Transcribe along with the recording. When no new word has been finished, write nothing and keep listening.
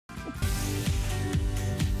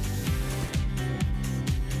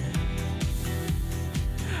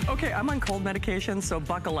Okay, I'm on cold medication, so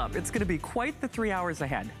buckle up. It's gonna be quite the 3 hours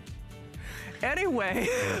ahead. Anyway,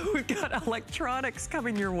 we've got electronics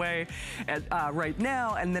coming your way right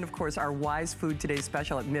now. And then, of course, our Wise Food Today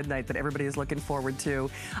special at midnight that everybody is looking forward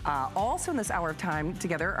to. Also in this hour of time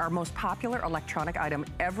together, our most popular electronic item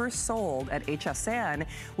ever sold at HSN,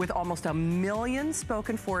 with almost 1 million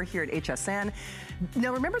spoken for here at HSN.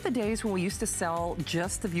 Now, remember the days when we used to sell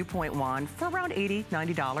just the Viewpoint wand for around $80,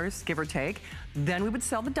 $90, give or take? Then we would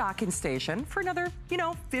sell the docking station for another,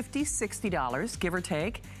 $50, $60, give or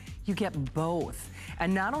take. You get both.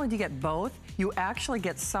 And not only do you get both, you actually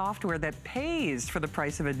get software that pays for the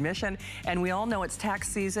price of admission. And we all know it's tax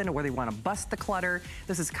season, or whether you want to bust the clutter.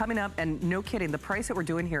 This is coming up, and no kidding, the price that we're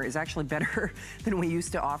doing here is actually better than we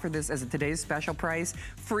used to offer this as a today's special price.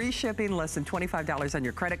 Free shipping, less than $25 on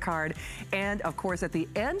your credit card. And of course, at the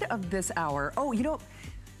end of this hour, oh, you know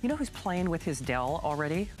who's playing with his Dell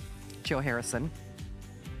already? Joe Harrison.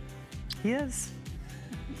 He is.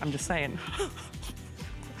 I'm just saying.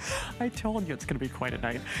 I told you it's going to be quite a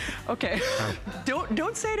night. Okay,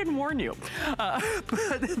 don't say I didn't warn you.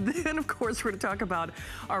 But then, of course, we're going to talk about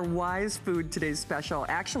our Wise Food Today special.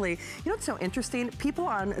 Actually, you know what's so interesting? People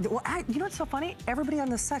on, you know what's so funny? Everybody on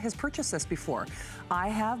the set has purchased this before. I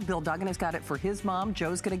have. Bill Duggan has got it for his mom.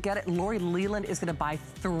 Joe's going to get it. Lori Leland is going to buy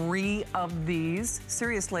 3 of these.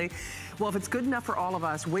 Seriously. Well, if it's good enough for all of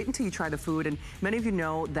us, wait until you try the food. And many of you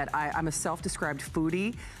know that I'm a self-described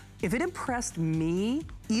foodie. If it impressed me,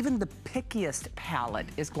 even the pickiest palate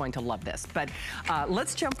is going to love this. But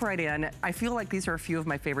let's jump right in. I feel like these are a few of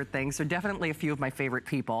my favorite things. They're definitely a few of my favorite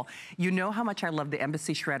people. You know how much I love the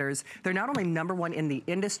Embassy Shredders. They're not only #1 in the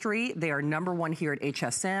industry, they are #1 here at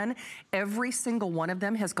HSN. Every single one of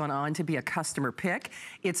them has gone on to be a customer pick.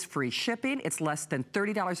 It's free shipping. It's less than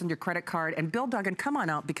 $30 on your credit card. And Bill Duggan, come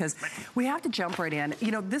on out, because we have to jump right in.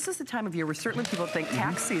 You know, this is the time of year where certainly people think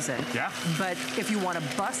tax season. Yeah. But if you want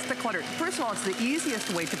to bust the clutter, first of all, it's the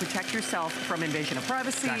easiest way to protect yourself from invasion of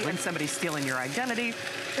privacy and somebody stealing your identity.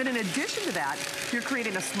 And in addition to that, you're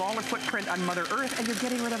creating a smaller footprint on Mother Earth, and you're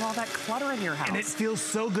getting rid of all that clutter in your house. And it feels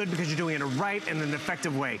so good because you're doing it right and in an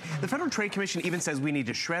effective way. The Federal Trade Commission even says we need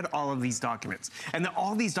to shred all of these documents. And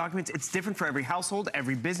all these documents, it's different for every household,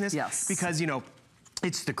 every business. Yes. Because,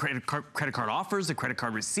 it's the credit card offers, the credit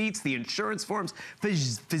card receipts, the insurance forms,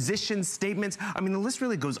 physician statements. I mean, the list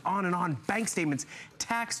really goes on and on. Bank statements,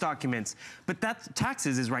 tax documents. But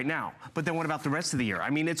taxes is right now. But then what about the rest of the year? I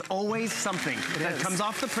mean, it's always something that comes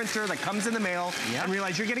off the printer, that comes in the mail, and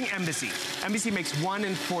realize you're getting Embassy. Embassy makes 1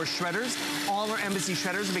 in 4 shredders. All our Embassy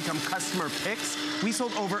shredders have become customer picks. We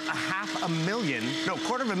sold over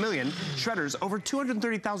 250,000 shredders, over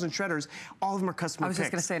 230,000 shredders. All of them are customer picks. I was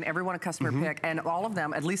just going to say, and every one a customer pick, and all of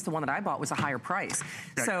them, at least the one that I bought, was a higher price.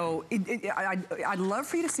 Right. So I'd love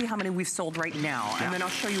for you to see how many we've sold right now, and then I'll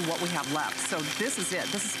show you what we have left. So this is it.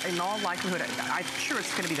 This is, in all likelihood, I'm sure it's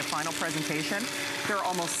going to be the final presentation. There are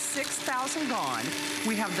almost 6,000 gone.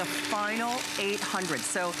 We have the final 800.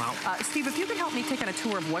 So, Steve, if you could help me taking a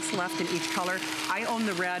tour of what's left in each color. I own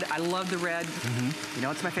the red. I love the red. You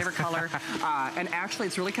know, it's my favorite color. And actually,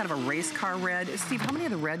 it's really kind of a race car red. Steve, how many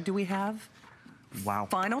of the red do we have? Wow.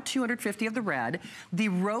 Final 250 of the red. The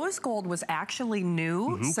rose gold was actually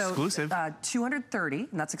new. So, exclusive. 230,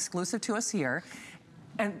 and that's exclusive to us here.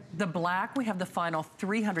 And the black, we have the final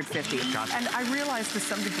 350. Gotcha. And I realize to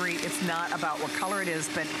some degree it's not about what color it is,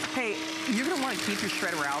 but hey, you're gonna wanna keep your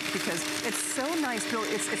shredder out because it's so nice, Bill.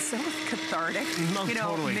 It's so cathartic. No,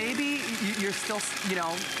 totally. Maybe you're still,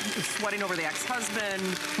 sweating over the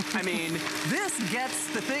ex-husband. I mean, this gets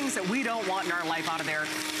the things that we don't want in our life out of there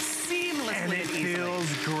seamlessly and it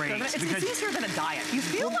feels great. It's easier than a diet. You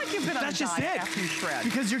feel like you've been on a diet after you shred.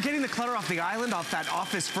 Because you're getting the clutter off the island, off that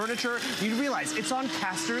office furniture. You realize it's on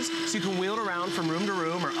casters, so you can wheel it around from room to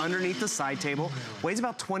room or underneath the side table. Weighs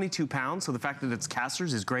about 22 pounds, so the fact that it's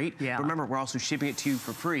casters is great. Yeah. But remember, we're also shipping it to you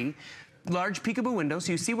for free. Large peekaboo window,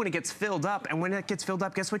 so you see when it gets filled up, and when it gets filled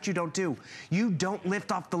up, guess what you don't do? You don't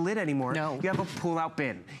lift off the lid anymore. No. You have a pull-out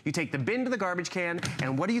bin. You take the bin to the garbage can,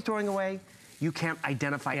 and what are you throwing away? You can't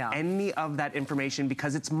identify any of that information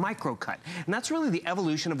because it's micro-cut. And that's really the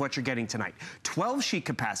evolution of what you're getting tonight. 12 sheet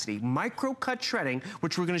capacity, micro-cut shredding,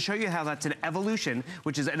 which we're gonna show you how that's an evolution,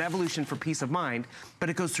 which is an evolution for peace of mind, but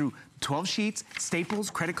it goes through 12 sheets,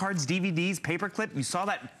 staples, credit cards, DVDs, paperclip. You saw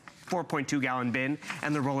that 4.2 gallon bin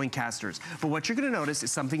and the rolling casters. But what you're gonna notice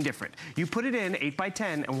is something different. You put it in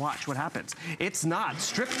 8x10 and watch what happens. It's not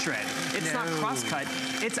strip shred. It's not cross cut.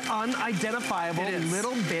 It's unidentifiable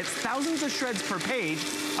little bits, thousands of shreds per page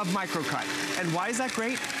of micro cut. And why is that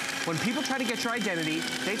great? When people try to get your identity,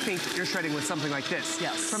 they think you're shredding with something like this.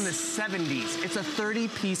 Yes. From the 70s. It's a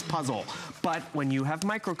 30-piece puzzle. But when you have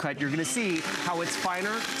microcut, you're gonna see how it's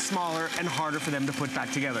finer, smaller, and harder for them to put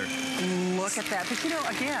back together. Look at that. But you know,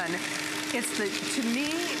 again, to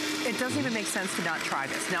me, it doesn't even make sense to not try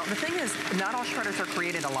this. Now, the thing is, not all shredders are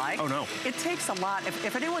created alike. Oh, no. It takes a lot.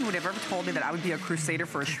 If anyone would have ever told me that I would be a crusader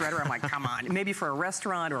for a shredder, I'm like, come on. Maybe for a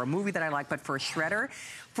restaurant or a movie that I like, but for a shredder,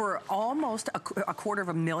 for almost a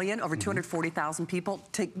 $250,000, over 240,000 people,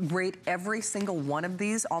 to rate every single one of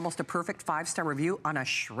these, almost a perfect 5-star review on a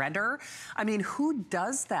shredder. I mean, who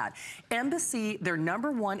does that? Embassy, they're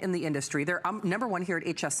 #1 in the industry. They're #1 here at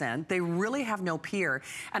HSN. They really have no peer.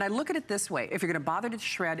 And I look at it this way. If you're gonna bother to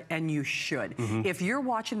shred, and you should. If you're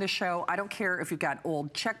watching the show, I don't care if you've got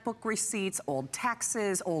old checkbook receipts, old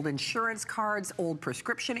taxes, old insurance cards, old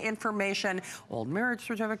prescription information, old marriage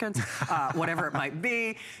certificates, whatever it might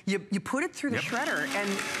be. You put it through the shredder,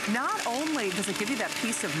 and not only does it give you that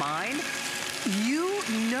peace of mind, you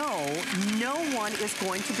know no one is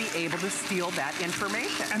going to be able to steal that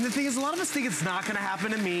information. And the thing is, a lot of us think it's not going to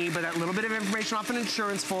happen to me, but that little bit of information off an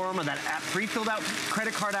insurance form or that pre-filled out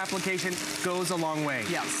credit card application goes a long way.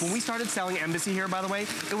 Yes. When we started selling Embassy here, by the way,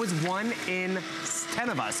 it was 1 in 10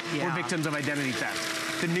 of us were victims of identity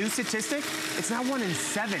theft. The new statistic, it's now 1 in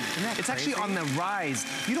 7. It's actually on the rise.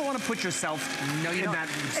 You don't want to put yourself in that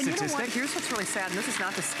statistic. And you know what? Here's what's really sad, and this is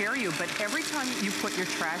not to scare you, but every time you put your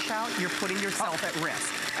trash out, you're putting yourself at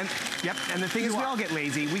risk. And and the thing is, we all get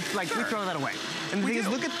lazy. We throw that away. And the thing is,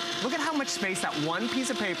 look at how much space that one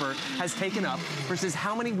piece of paper has taken up versus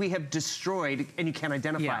how many we have destroyed, and you can't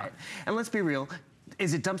identify it. And let's be real.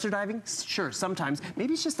 Is it dumpster diving? Sure, sometimes.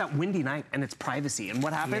 Maybe it's just that windy night and it's privacy. And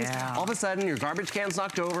what happens? All of a sudden, your garbage can's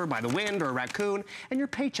knocked over by the wind or a raccoon, and your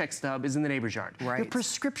paycheck stub is in the neighbor's yard. Your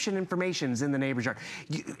prescription information is in the neighbor's yard.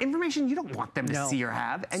 Information you don't want them to see or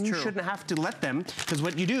have, and you shouldn't have to let them, because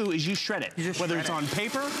what you do is you shred it. Whether it's on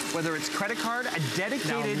paper, whether it's credit card, a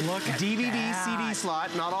dedicated DVD, CD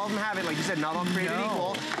slot. Not all of them have it. Like you said, not all created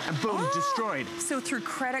equal. And boom, destroyed. So through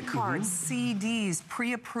credit cards, CDs,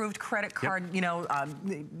 pre-approved credit card,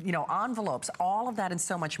 envelopes, all of that and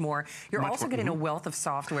so much more. You're also getting a wealth of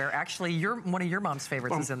software. Actually, one of your mom's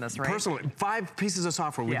favorites is in this, right? Personally, 5 pieces of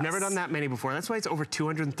software. We've never done that many before. That's why it's over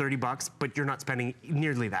 $230, but you're not spending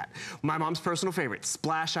nearly that. My mom's personal favorite,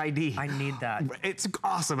 Splash ID. I need that. It's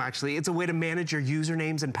awesome, actually. It's a way to manage your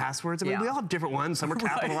usernames and passwords. I mean, we all have different ones. Some are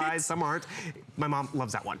capitalized, some aren't. My mom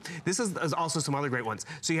loves that one. This is also some other great ones.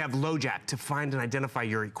 So you have LoJack to find and identify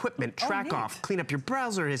your equipment, track off, clean up your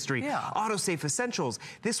browser history, autosave essentials.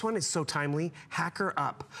 This one is so timely. Hacker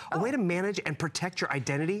Up, a way to manage and protect your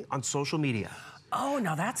identity on social media. Oh,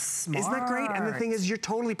 now that's smart. Isn't that great? And the thing is, you're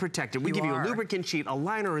totally protected. We give you a lubricant sheet, a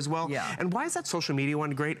liner as well. And why is that social media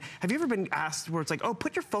one great? Have you ever been asked where it's like, oh,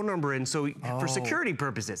 put your phone number in for security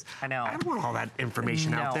purposes? I know. I don't want all that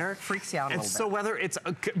information out there. Freaks you out a little bit. So whether it's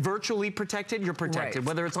virtually protected, you're protected.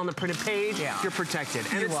 Whether it's on the printed page, you're protected.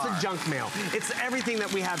 And it's the junk mail. It's everything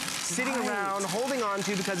that we have sitting around, holding on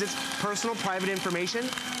to because it's personal, private information.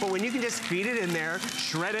 But when you can just feed it in there,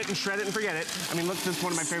 shred it and forget it. I mean, look, this is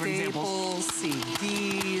one of my favorite examples.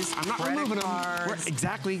 CDs, I'm not removing them.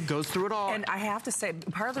 Exactly, goes through it all. And I have to say,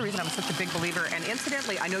 part of the reason I'm such a big believer, and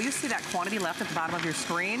incidentally, I know you see that quantity left at the bottom of your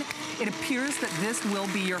screen. It appears that this will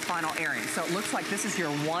be your final airing. So it looks like this is your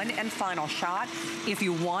one and final shot. If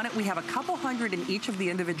you want it, we have a couple hundred in each of the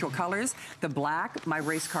individual colors. The black, my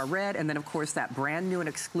race car red, and then of course that brand new and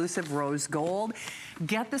exclusive rose gold.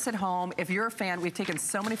 Get this at home. If you're a fan, we've taken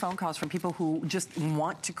so many phone calls from people who just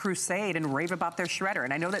want to crusade and rave about their shredder.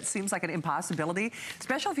 And I know that seems like an impossibility,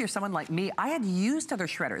 especially if you're someone like me. I had used other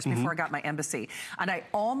shredders before I got my Embassy, and I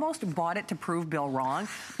almost bought it to prove Bill wrong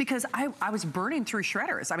because I was burning through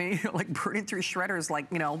shredders. I mean, like burning through shredders like,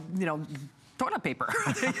 you know, toilet paper.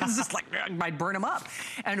 It's just like, I'd burn them up.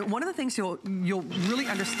 And one of the things you'll really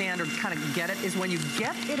understand or kind of get it is when you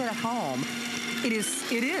get it at home,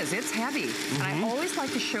 it's heavy. And I always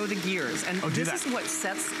like to show the gears. And this is what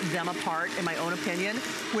sets them apart, in my own opinion.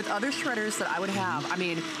 With other shredders that I would have, I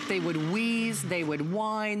mean, they would wheeze, they would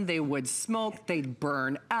whine, they would smoke, they'd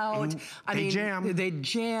burn out. They'd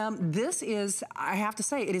jam. This is, I have to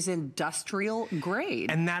say, it is industrial grade.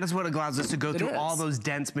 And that is what allows us to go through all those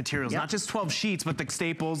dense materials. Not just 12 sheets, but the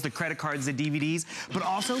staples, the credit cards, the DVDs, but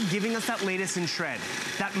also giving us that latest in shred,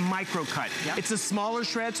 that micro cut. It's a smaller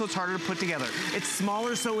shred, so it's harder to put together. It's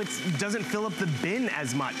smaller, so it doesn't fill up the bin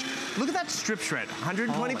as much. Look at that strip shred,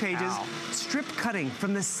 120 pages. Cow. Strip cutting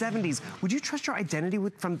from the 70s. Would you trust your identity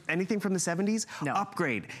from anything from the 70s? No.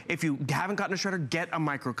 Upgrade. If you haven't gotten a shredder, get a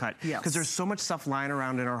micro cut. Yes. Because there's so much stuff lying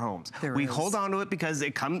around in our homes. We hold on to it because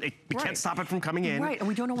we can't stop it from coming in. Right, and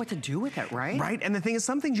we don't know what to do with it, right? Right, and the thing is,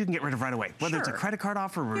 some things you can get rid of right away. Whether it's a credit card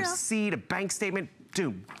offer, a receipt, a bank statement,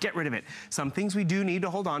 dude, get rid of it. Some things we do need to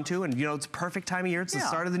hold on to, and you know, it's perfect time of year. It's the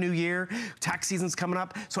start of the new year. Tax season's coming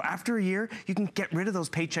up. So after a year, you can get rid of those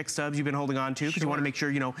paycheck stubs you've been holding on to because you want to make sure,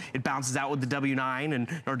 you know, it bounces out with the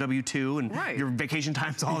W-9 or W-2 and your vacation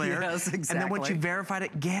time's all there. Yes, exactly. And then once you verified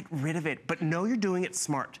it, get rid of it. But know you're doing it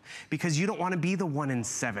smart because you don't want to be the 1 in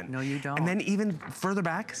 7. No, you don't. And then even further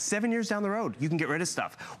back, 7 years down the road, you can get rid of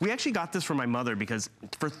stuff. We actually got this from my mother because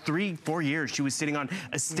for 3-4 years, she was sitting on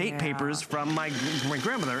estate papers from my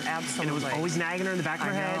grandmother. Absolutely. And it was always nagging her in the back of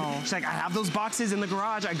her head. She's like, I have those boxes in the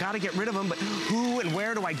garage. I got to get rid of them, but who and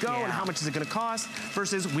where do I go and how much is it going to cost?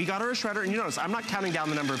 Versus we got her a shredder, and you notice I'm not counting down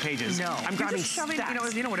the number of pages. No. I'm grabbing shoving,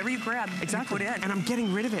 stacks. you know, whatever you grab, exactly. you put in. And I'm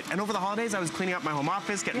getting rid of it. And over the holidays, I was cleaning up my home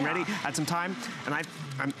office, getting ready, had some time, and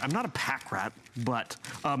I'm not a pack rat, but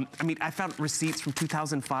I mean, I found receipts from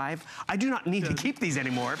 2005. I do not need to keep these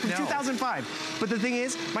anymore from 2005. But the thing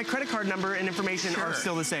is, my credit card number and information are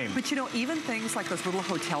still the same. But you know, even things like those little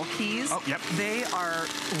hotel keys, they are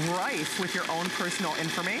rife with your own personal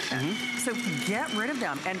information. So get rid of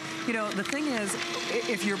them. And you know, the thing is,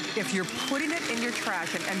 if you're putting it in your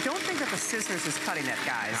trash, and don't think that the scissors is cutting it,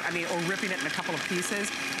 guys. I mean, or ripping it in a couple of pieces.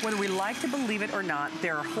 Whether we like to believe it or not,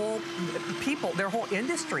 there are whole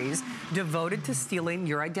industries devoted to stealing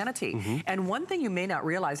your identity. And one thing you may not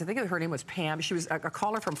realize, I think her name was Pam. She was a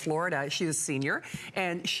caller from Florida. She was a senior,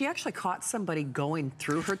 and she actually caught somebody going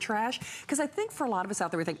through her trash. Because I think for a lot of us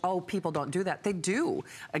out there, we think, oh, people don't do that. They do.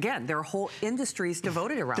 Again, there are whole industries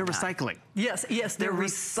devoted around They're recycling. Yes, they're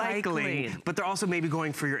recycling. But they're also maybe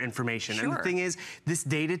going for your information. And the thing is, this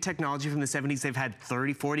dated technology from the 70s, they've had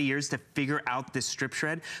 30, 40 years to figure out this strip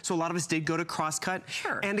shred. So a lot of us did go to Crosscut.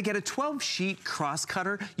 And to get a 12-sheet cross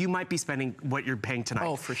cutter, you might be spending what you're paying tonight.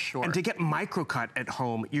 Oh, for sure. And to get microcut at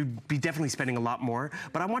home, you'd be definitely spending a lot more.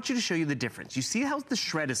 But I want you to show you the difference. You see how the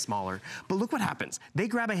shred is smaller, but look what happens. They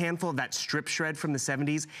grab a handful of that strip shred from the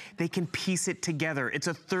 70s, they can piece it together. It's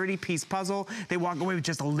a 30-piece puzzle. They walk away with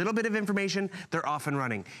just a little bit of information, they're off and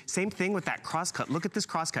running. Same thing with that crosscut. Look at this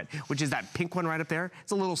crosscut, which is that pink one right up there.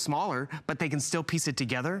 It's a little smaller, but they can still piece it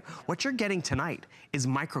together. What you're getting tonight is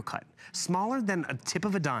microcut, smaller than a tip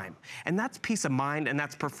of a dime. And that's peace of mind and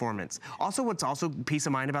that's performance. Also, what's also peace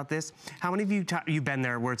of mind about this, how many of you you've been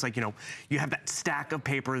there where it's like, you know, you have that stack of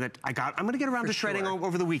paper that I'm gonna get around to shredding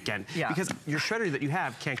over the weekend. Because your shredder that you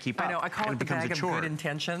have can't keep up. I know, I call it the bag of good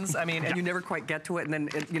intentions. I mean, and you never quite get to it, and then,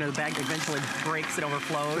 you know, the bag eventually breaks and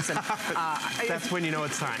overflows. And that's when you know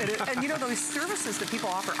it's time. And you know, those services that people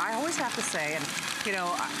offer, I always have to say, and you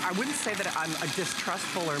know, I wouldn't say that I'm a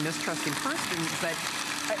distrustful or mistrusting person, but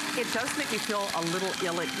it does make me feel a little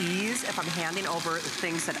ill at ease if I'm handing over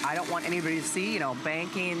things that I don't want anybody to see, you know,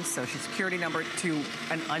 banking, social security number, to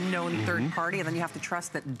an unknown third party, and then you have to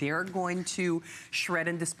trust that they're going to shred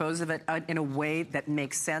and dispose of it in a way that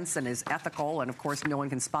makes sense and is ethical, and of course no one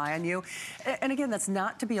can spy on you. And again, that's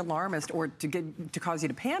not to be alarmist or to cause you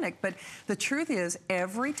to panic, but the truth is,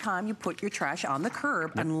 every time you put your trash on the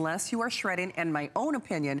curb, unless you are shredding, in my own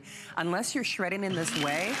opinion, unless you're shredding in this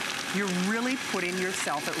way, you're really putting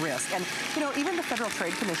yourself at risk. And you know, even the Federal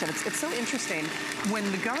Trade Commission, it's so interesting when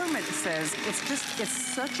the government says it's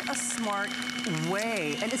such a smart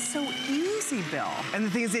way, and it's so easy, Bill. And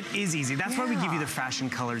the thing is, it is easy. That's why we give you the fashion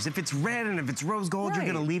colors. If it's red and if it's rose gold, you're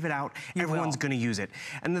gonna leave it out. Everyone's gonna use it.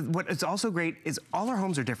 And what is also great is all our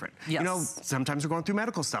homes are different. You know, sometimes we're going through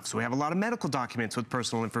medical stuff, so we have a lot of medical documents with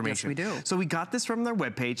personal information. Yes, we do. So we got this from their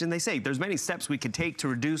webpage, and they say there's many steps we could take to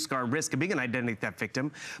reduce our risk of being an identity theft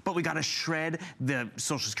victim, but we gotta shred the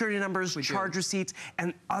social security numbers, charge receipts,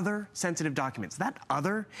 and other sensitive documents. That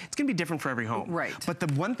other, it's gonna be different for every home. But the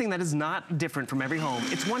one thing that is not different from every home,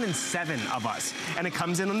 it's 1 in 7 of us. And it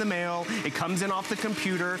comes in the mail, it comes in off the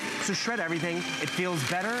computer, so shred everything. It feels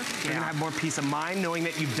better. You're gonna have more peace of mind knowing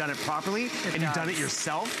that you've done it properly and you've done it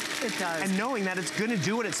yourself. It does. And knowing that it's gonna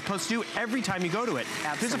do what it's supposed to do every time you go to it.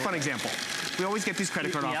 Here's a fun example. We always get these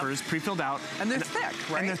credit card offers pre-filled out. And they're thick,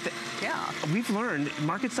 right? And they're thick. Yeah. We've learned,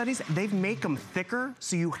 market studies, they make them thicker,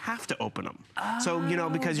 so you have to open them. So, you know,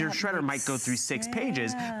 because your shredder might go through 6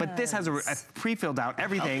 pages, but this has a pre-filled out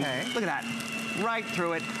everything. Okay. Look at that. Right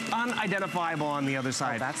through it, unidentifiable on the other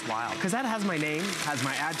side. Oh, that's wild. Because that has my name, has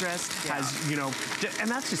my address, has, you know, and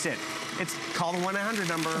that's just it. It's call the 1-800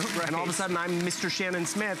 number, right. And all of a sudden I'm Mr. Shannon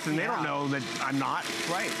Smith, and they don't know that I'm not.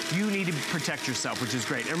 Right. You need to protect yourself, which is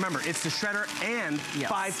great. And remember, it's the shredder and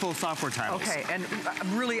 5 full software titles. Okay, and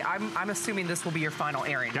really, I'm assuming this will be your final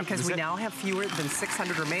airing, because we now have fewer than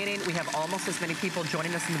 600 remaining. We have almost as many people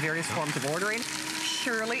joining us in the various forms of ordering.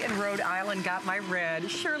 Shirley in Rhode Island got my red.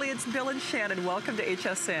 Shirley, it's Bill and Shannon. Welcome to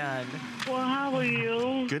HSN. Well, how are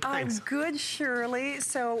you? Good, thanks. I'm good, Shirley.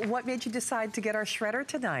 So what made you decide to get our shredder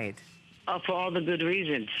tonight? For all the good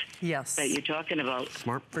reasons. Yes. That you're talking about.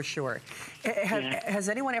 Smart. For sure. Has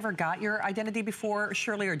anyone ever got your identity before,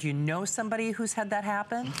 Shirley, or do you know somebody who's had that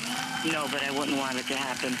happen? No, but I wouldn't want it to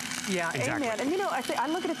happen. Yeah, exactly. Amen. And you know, I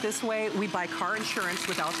look at it this way. We buy car insurance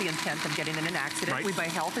without the intent of getting in an accident. Right. We buy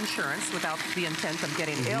health insurance without the intent of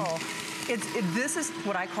getting ill. This is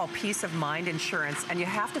what I call peace of mind insurance, and you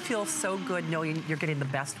have to feel so good knowing you're getting the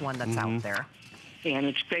best one that's out there. Yeah, and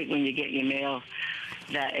it's great when you get your mail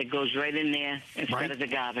that it goes right in there instead of the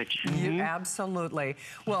garbage. Absolutely.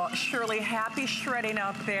 Well, Shirley, happy shredding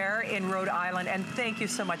out there in Rhode Island, and thank you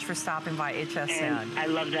so much for stopping by HSN. And I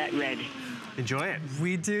love that red. Enjoy it.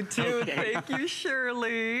 We do too. Okay. Thank you,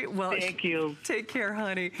 Shirley. Well, thank you. Take care,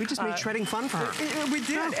 honey. We just made shredding fun for her. We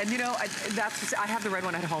did, and you know, I have the red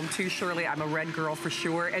one at home too, Shirley. I'm a red girl for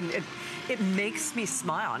sure, and it makes me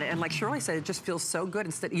smile. And like Shirley said, it just feels so good.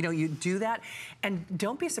 Instead, you know, you do that, and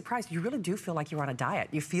don't be surprised. You really do feel like you're on a diet.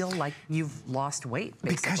 You feel like you've lost weight,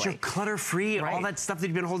 basically. Because you're clutter-free, all that stuff that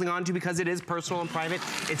you've been holding on to because it is personal and private,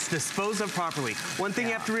 it's disposed of properly. One thing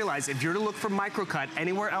you have to realize, if you're to look for micro-cut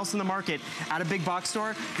anywhere else in the market at a big box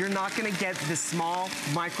store, you're not going to get this small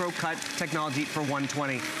micro-cut technology for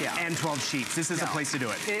 $120 and 12 sheets. This is the place to do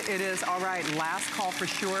it. It is. All right, last call for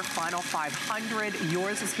sure, final 500.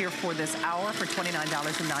 Yours is here for this hour for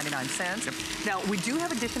 $29.99. Now, we do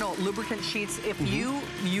have additional lubricant sheets. If you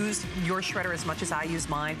use your shredder as much as I use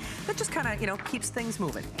mine, that just kind of, you know, keeps things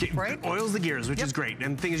moving, right? Oils the gears, which is great.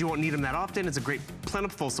 And the thing is, you won't need them that often. It's a great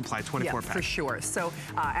plentiful supply, 24 pack. For sure. So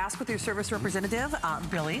ask with your service representative.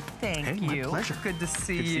 Billy, thank you. My pleasure. Good to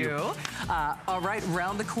see you. All right,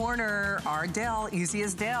 round the corner, our Dell, easy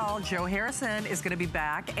as Dell, Joe Harrison is going to be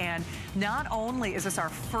back. And not only is this our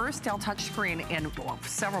first Dell touchscreen in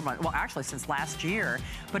several months, well, actually since last year,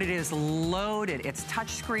 but it is loaded. It's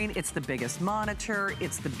touchscreen, it's the biggest monitor,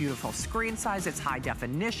 it's the beautiful screen size, it's high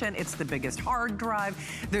definition, it's the biggest hard drive.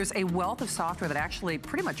 There's a wealth of software that actually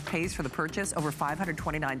pretty much pays for the purchase, over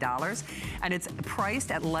 $529, and it's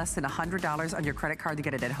priced at less than $100 on your credit card to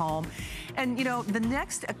get it at home. And you know, the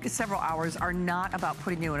next several hours are not about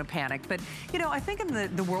putting you in a panic, but you know, I think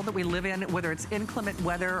in the world that we live in, whether it's inclement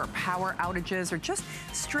weather or power outages or just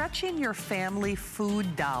stretching your family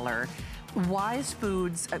food dollar, Wise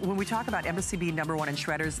Foods, when we talk about MSCB #1 in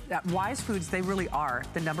shredders, Wise Foods, they really are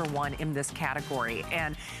the #1 in this category.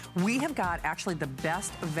 And we have got actually the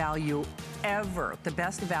best value ever, the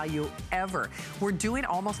best value ever. We're doing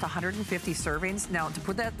almost 150 servings. Now, to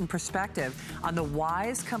put that in perspective, on the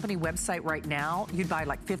Wise Company website right now, you'd buy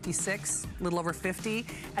like 56, a little over 50,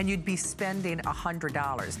 and you'd be spending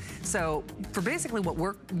 $100. So for basically what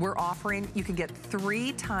we're offering, you can get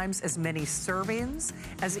 3 times as many servings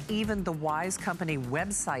as even the Wise Company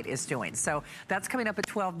website is doing. So that's coming up at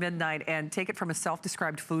 12 midnight, and take it from a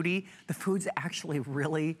self-described foodie, the food's actually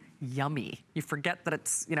really yummy. You forget that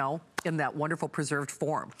it's, you know, in that wonderful preserved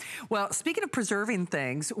form. Well, speaking of preserving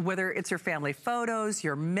things, whether it's your family photos,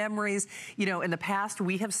 your memories, you know, in the past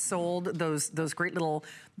we have sold those great little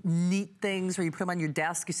neat things where you put them on your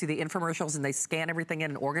desk, you see the infomercials and they scan everything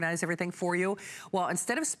in and organize everything for you. Well,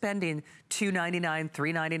 instead of spending $2.99,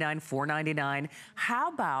 $3.99, $4.99, how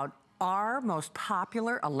about our most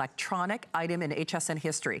popular electronic item in HSN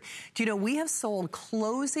history? Do you know we have sold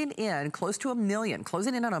closing in on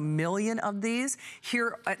 1 million of these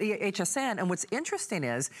here at HSN? And what's interesting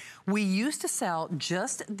is we used to sell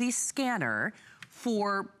just the scanner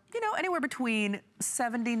for, you know, anywhere between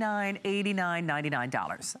 $79, $89,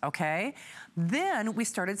 $99, okay? Then we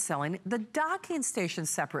started selling the docking station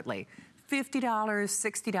separately. $50,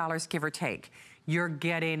 $60, give or take. You're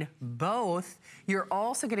getting both. You're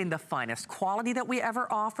also getting the finest quality that we ever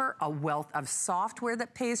offer, a wealth of software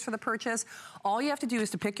that pays for the purchase. All you have to do is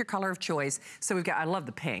to pick your color of choice. So we've got, I love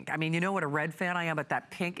the pink. I mean, you know what a red fan I am, but that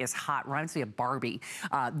pink is hot. Reminds me of Barbie.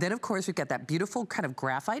 Then, of course, we've got that beautiful kind of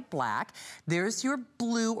graphite black. There's your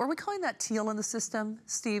blue. Are we calling that teal in the system,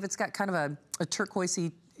 Steve? It's got kind of a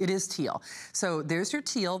turquoisey, it is teal. So there's your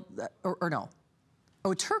teal, or no.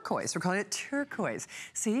 Oh, turquoise. We're calling it turquoise.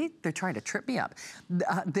 See, they're trying to trip me up.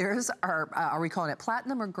 There's our, are we calling it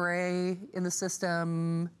platinum or gray in the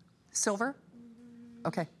system? Silver?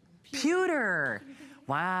 Okay. Pewter.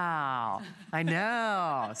 Wow. I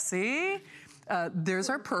know. See? There's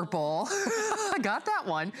our purple. I got that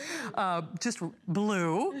one. Just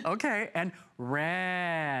blue. Okay. And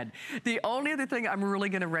red. The only other thing I'm really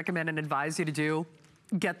going to recommend and advise you to do,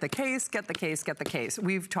 get the case, get the case, get the case.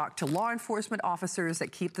 We've talked to law enforcement officers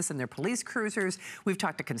that keep this in their police cruisers. We've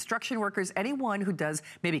talked to construction workers, anyone who does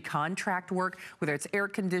maybe contract work, whether it's air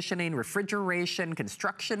conditioning, refrigeration,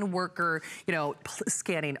 construction worker, you know,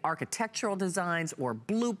 scanning architectural designs or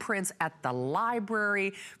blueprints at the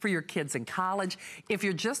library for your kids in college. If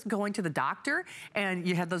you're just going to the doctor and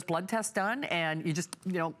you had those blood tests done and you just,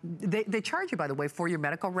 you know, they charge you, by the way, for your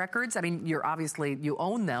medical records. I mean, you're obviously, you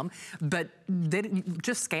own them, but they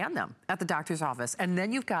just scan them at the doctor's office. And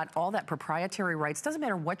then you've got all that proprietary rights. Doesn't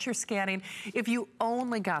matter what you're scanning. If you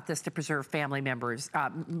only got this to preserve family members,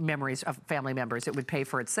 memories of family members, it would pay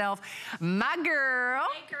for itself. My girl,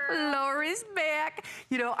 Lori's back.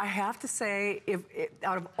 You know, I have to say,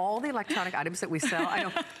 out of all the electronic items that we sell, I know,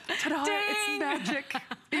 ta-da, it's magic.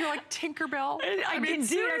 You're like Tinkerbell. I mean,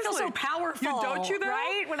 seriously. I feel so powerful. Don't you though?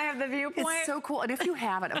 Right? When I have the viewpoint. It's so cool. And if you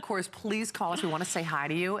haven't, of course, please call us. We want to say hi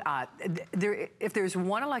to you. If there's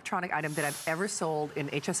one electronic item that I've ever sold in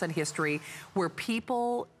HSN history where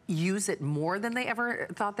people use it more than they ever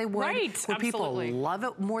thought they would, right, where absolutely. people love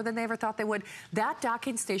it more than they ever thought they would, that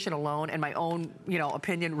docking station alone, in my own, you know,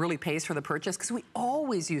 opinion, really pays for the purchase because we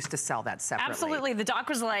always used to sell that separately. Absolutely. The dock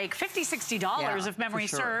was like $50, $60 if memory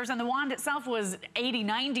serves, and the wand itself was $80,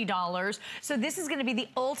 $90. So this is going to be the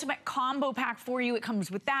ultimate combo pack for you. It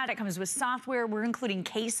comes with that. It comes with software. We're including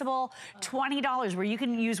caseable, $20, where you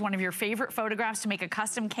can use one of your favorite photographs to make a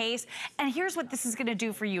custom case. And here's what this is going to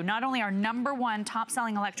do for you. Not only our #1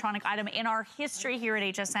 top-selling electronic item in our history here at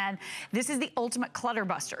HSN, this is the ultimate clutter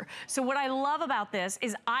buster. So what I love about this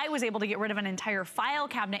is I was able to get rid of an entire file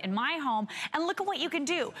cabinet in my home, and look at what you can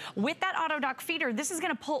do. With that auto dock feeder, this is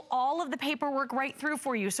gonna pull all of the paperwork right through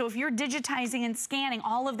for you. So if you're digitizing and scanning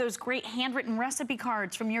all of those great handwritten recipe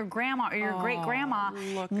cards from your grandma or your great-grandma,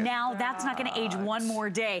 now that's not gonna age one more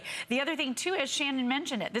day. The other thing too, as Shannon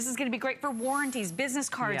mentioned it, this is gonna be great for warranties, business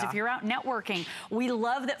cards, if you're out networking. We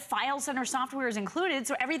love that File Center software is included,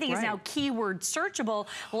 so everything is now keyword searchable,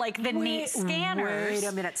 like the neat scanners. Wait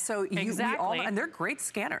a minute. So and they're great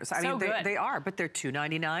scanners. I mean, they are, but they're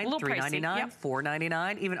 $2.99, $3.99,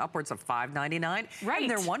 $4.99, even upwards of $5.99. Right. And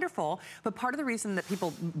they're wonderful. But part of the reason that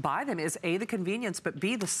people buy them is A, the convenience, but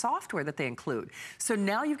B, the software that they include. So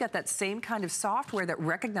now you've got that same kind of software that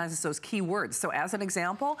recognizes those keywords. So as an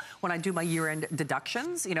example, when I do my year-end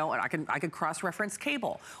deductions, you know, I could cross-reference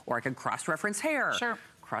cable, or I could cross-reference hair. Sure.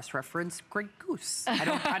 Cross-reference Grey Goose.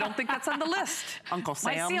 I don't think that's on the list, Uncle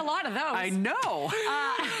Sam. I see a lot of those. I know.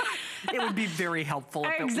 It would be very helpful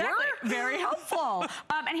if it were. Very helpful.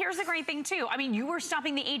 And here's the great thing too. I mean, you were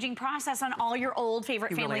stopping the aging process on all your old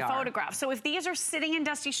favorite family photographs. So if these are sitting in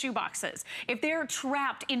dusty shoe boxes, if they're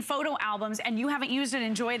trapped in photo albums and you haven't used and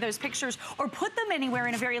enjoyed those pictures or put them anywhere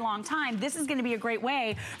in a very long time, this is going to be a great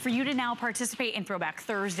way for you to now participate in Throwback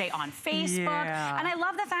Thursday on Facebook. And I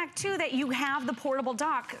love the fact too that you have the portable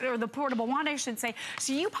dock, or the portable wand, I should say.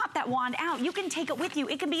 So you pop that wand out, you can take it with you.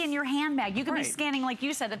 It can be in your handbag. You can be scanning, like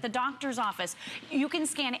you said, at the doctor's office. You can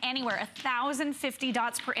scan anywhere, 1,050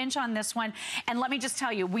 dots per inch on this one. And let me just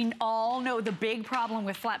tell you, we all know the big problem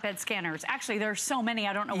with flatbed scanners. Actually, there are so many,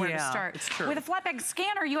 I don't know where to start. It's true. With a flatbed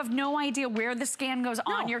scanner, you have no idea where the scan goes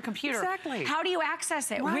on your computer. Exactly. How do you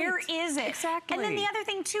access it? Where is it? Exactly. And then the other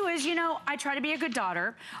thing too is, you know, I try to be a good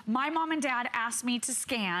daughter. My mom and dad asked me to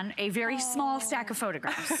scan a very small stack of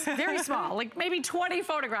photographs. Very small, like maybe 20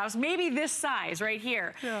 photographs, maybe this size right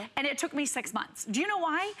here. And it took me 6 months. Do you know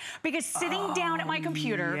why? Because sitting down at my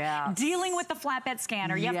computer, dealing with the flatbed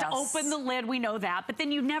scanner, you have to open the lid, we know that, but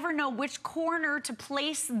then you never know which corner to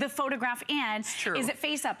place the photograph in. It's true. Is it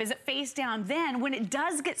face up? Is it face down? Then when it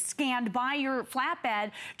does get scanned by your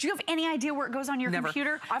flatbed, do you have any idea where it goes on your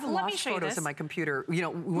computer? I've lost photos in my computer, you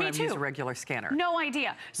know, when I've used a regular scanner. No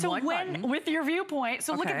idea. So with your viewpoint,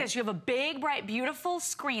 so look at this. You have a big, bright, beautiful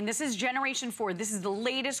screen. This is generation 4. This is the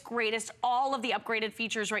latest, greatest, all of the upgraded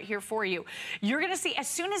features right here for you. You're gonna see, as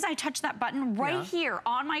soon as I touch that button right here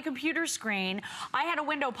on my computer screen, I had a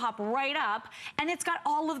window pop right up, and it's got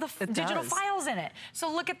all of the digital files in it.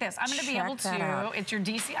 So look at this. I'm gonna be able to, it's your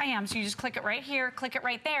DCIM, so you just click it right here, click it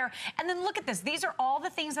right there, and then look at this. These are all the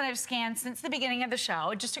things that I've scanned since the beginning of the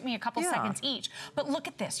show. It just took me a couple seconds each. But look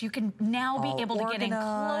at this. You can now be able to get in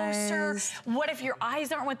closer. What if your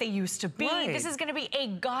eyes aren't what they used to be? This is gonna be a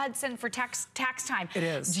godsend for tax time. It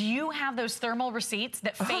is. Do you have those thermal receipts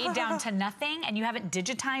that fade down to nothing and you haven't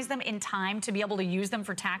digitized them in time to be able to use them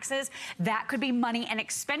for taxes? That could be money and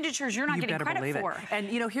expenditures you're not getting credit for. And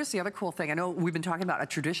you know, here's the other cool thing. I know we've been talking about a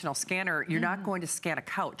traditional scanner. You're not going to scan a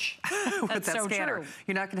couch with that scanner. True.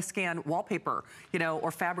 You're not going to scan wallpaper, you know,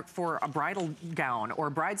 or fabric for a bridal gown or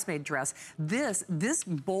a bridesmaid dress. This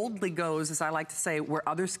boldly goes, as I like to say, where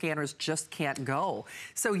other scanners just can't go.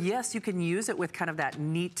 So yes, you can use it with kind of that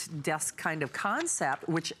neat desk kind of concept,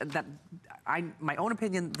 which my own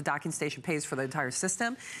opinion, the docking station pays for the entire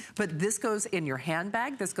system, but this goes in your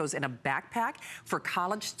handbag, this goes in a backpack for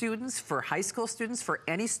college students, for high school students, for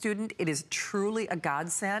any student. It is truly a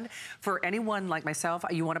godsend. For anyone like myself,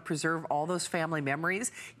 you want to preserve all those family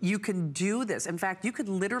memories, you can do this. In fact, you could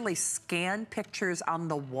literally scan pictures on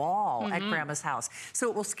the wall at Grandma's house. So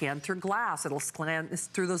it will scan through glass, it'll scan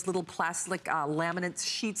through those little plastic laminate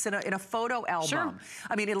sheets in a photo album.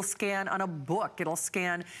 I mean, it'll scan on a book, it'll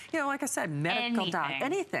scan, you know, like I said, medical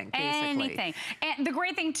anything, basically. Anything. And the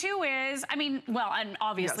great thing too is, I mean, well, and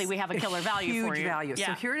obviously we have a killer value for you. Huge value.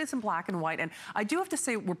 So here it is in black and white. And I do have to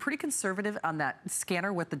say, we're pretty conservative on that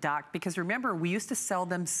scanner with the dock, because remember, we used to sell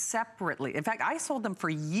them separately. In fact, I sold them for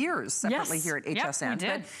years separately here at HSN.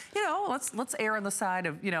 But, you know, let's err on the side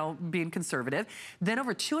of, you know, being conservative. Then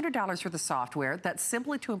over $200 for the software, that's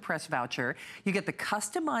Simply to Impress voucher. You get the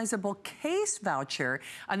customizable case voucher,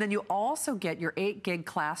 and then you also get your 8 gig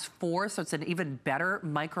class 4, so it's an even better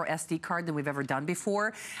micro SD card than we've ever done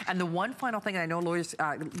before. And the one final thing, and I know Lori's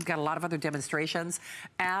got a lot of other demonstrations,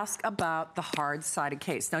 ask about the hard-sided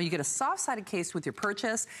case. Now you get a soft-sided case with your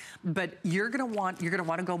purchase, but you're gonna want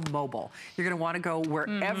to go mobile. You're gonna want to go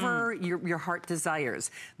wherever your heart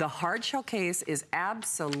desires. The hard shell case is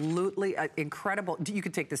absolutely incredible. You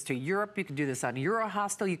could take this to Europe, you could do this on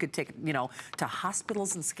Eurohostel, you could take it, you know, to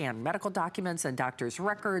hospitals and scan medical documents and doctors'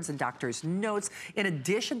 records and doctors' notes, in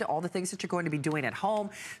addition to all the things that you're going to be doing at home.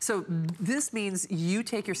 So this means you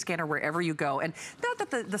take your scanner wherever you go. And not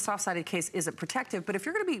that the soft-sided case isn't protective, but if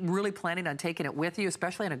you're going to be really planning on taking it with you,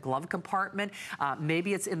 especially in a glove compartment,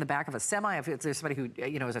 maybe it's in the back of a semi, if there's somebody who,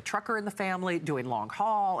 you know, is a trucker in the family doing long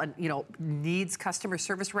haul and, you know, needs customer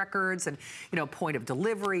service records and, you know, point of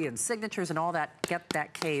delivery and signatures and all that, get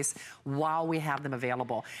that case while we have them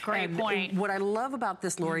available. Great point. And what I love about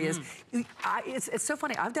this, Lori, is it's so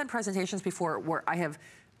funny. I've done presentations before where I have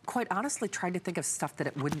quite honestly tried to think of stuff that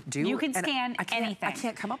it wouldn't do. You can scan anything. I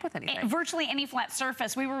can't come up with anything. Virtually any flat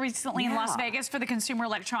surface. We were recently in Las Vegas for the Consumer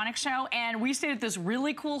Electronics Show, and we stayed at this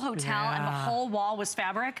really cool hotel, and the whole wall was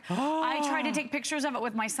fabric. I tried to take pictures of it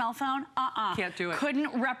with my cell phone. Can't do it.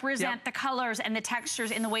 Couldn't represent the colors and the textures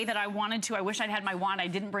in the way that I wanted to. I wish I'd had my wand. I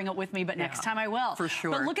didn't bring it with me, but next time I will. For sure.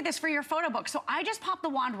 But look at this for your photo book. So I just popped the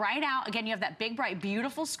wand right out. Again, you have that big, bright,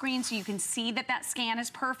 beautiful screen, so you can see that that scan is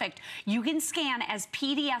perfect. You can scan as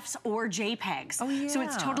PDFs or JPEGs. So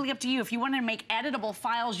it's totally up to you. If you want to make editable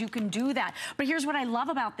files, you can do that. But here's what I love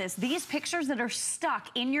about this. These pictures that are stuck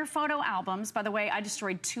in your photo albums, by the way, I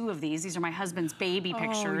destroyed 2 of these. These are my husband's baby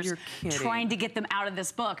pictures. You're kidding. Trying to get them out of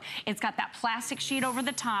this book. It's got that plastic sheet over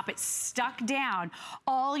the top. It's stuck down.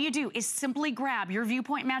 All you do is simply grab your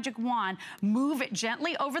Viewpoint Magic Wand, move it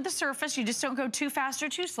gently over the surface. You just don't go too fast or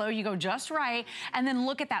too slow. You go just right. And then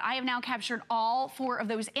look at that. I have now captured all 4 of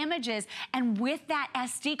those images. And with that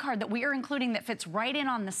SD card that we are including that fits right in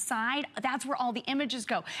on the side, that's where all the images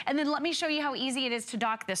go. And then let me show you how easy it is to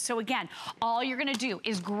dock this. So again, all you're gonna do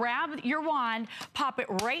is grab your wand, pop it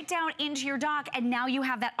right down into your dock, and now you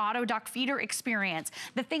have that auto dock feeder experience.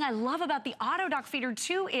 The thing I love about the auto dock feeder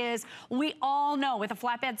too is we all know with a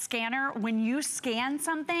flatbed scanner, when you scan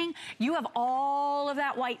something, you have all of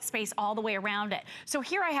that white space all the way around it. So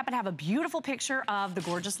here I happen to have a beautiful picture of the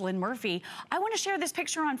gorgeous Lynn Murphy. I wanna share this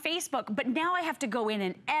picture on Facebook, but now I have to go in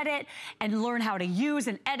and edit and learn how to use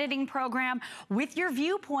an editing program. With your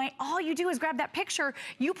Viewpoint, all you do is grab that picture,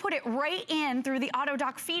 you put it right in through the auto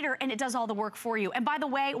dock feeder, and it does all the work for you. And by the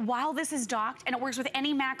way, while this is docked, and it works with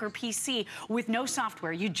any Mac or PC with no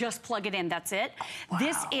software, you just plug it in, that's it. Wow.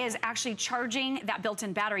 This is actually charging that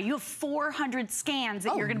built-in battery. You have 400 scans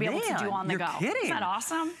that you're gonna be able to do on the go. Kidding. Isn't that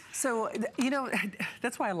awesome? So, you know,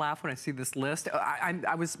 that's why I laugh when I see this list.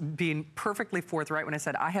 I was being perfectly forthright when I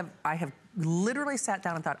said I have literally sat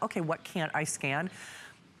down and thought, okay, what can't I scan?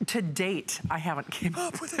 To date, I haven't came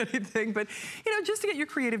up with anything, but you know, just to get your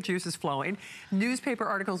creative juices flowing. Newspaper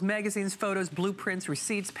articles, magazines, photos, blueprints,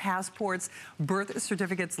 receipts, passports, birth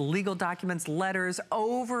certificates, legal documents, letters,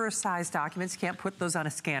 oversized documents. You can't put those on a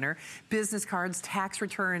scanner. Business cards, tax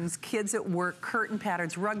returns, kids at work, curtain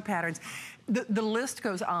patterns, rug patterns. The list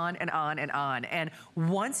goes on and on and on. And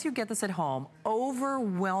once you get this at home,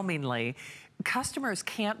 overwhelmingly, customers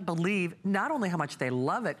can't believe not only how much they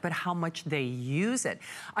love it, but how much they use it.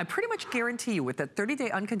 I pretty much guarantee you with that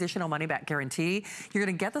 30-day unconditional money-back guarantee, you're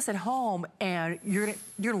gonna get this at home and you're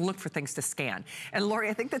gonna look for things to scan. And Lori,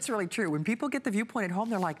 I think that's really true. When people get the Viewpoint at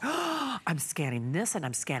home, they're like, oh, I'm scanning this and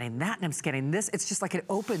I'm scanning that and I'm scanning this. It's just like it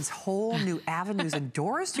opens whole new avenues and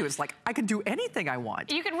doors to you. It's like I can do anything I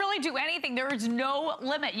want. You can really do anything. There is no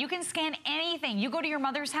limit. You can scan anything. You go to your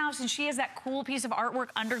mother's house and she has that cool piece of artwork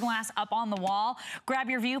under glass up on the wall. Grab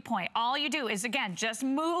your Viewpoint. All you do is, again, just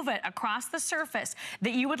move it across the surface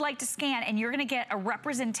that you would like to scan, and you're going to get a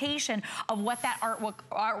representation of what that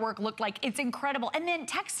artwork looked like. It's incredible. And then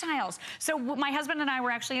textiles. So my husband and I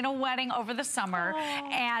were actually in a wedding over the summer,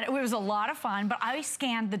 and it was a lot of fun, but I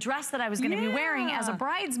scanned the dress that I was going to be wearing as a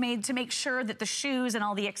bridesmaid to make sure that the shoes and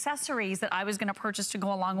all the accessories that I was going to purchase to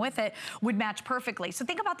go along with it would match perfectly. So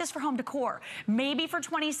think about this for home decor. Maybe for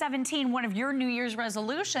 2017, one of your New Year's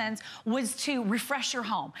resolutions was to refresh your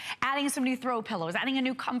home, adding some new throw pillows, adding a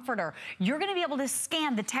new comforter. You're gonna be able to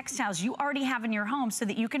scan the textiles you already have in your home so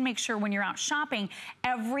that you can make sure when you're out shopping,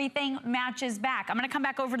 everything matches back. I'm gonna come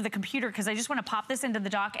back over to the computer because I just wanna pop this into the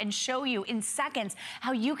dock and show you in seconds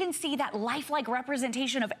how you can see that lifelike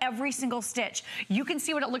representation of every single stitch. You can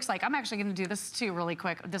see what it looks like. I'm actually gonna do this too really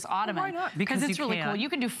quick, this ottoman. Why not? Because it's really cool. You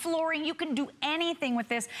can do flooring, you can do anything with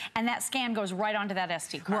this, and that scan goes right onto that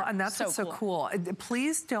SD card. Well, and that's what's so cool.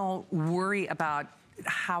 Please don't worry about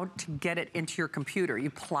how to get it into your computer. You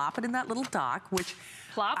plop it in that little dock, which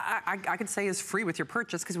I could say is free with your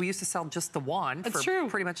purchase because we used to sell just the one for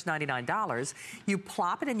pretty much $99. You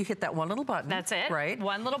plop it and you hit that one little button. That's it. Right?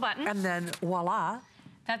 One little button. And then voila.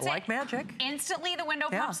 That's like magic. Instantly the window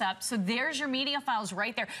pops up. So there's your media files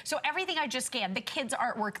right there. So everything I just scanned, the kids'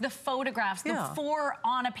 artwork, the photographs, the 4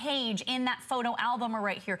 on a page in that photo album are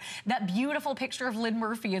right here. That beautiful picture of Lynn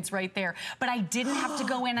Murphy, it's right there. But I didn't have to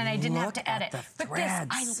go in and I didn't have to edit. But this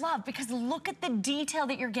I love because look at the detail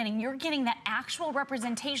that you're getting. You're getting that actual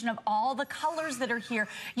representation of all the colors that are here.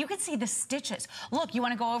 You can see the stitches. Look, you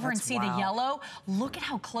want to go over and see the yellow? Look at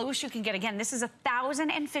how close you can get. Again, this is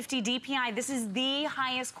 1,050 DPI. This is the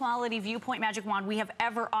highest quality Viewpoint Magic Wand we have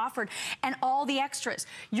ever offered, and all the extras.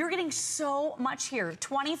 You're getting so much here.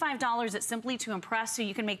 $25 at Simply to Impress, so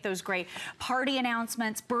you can make those great party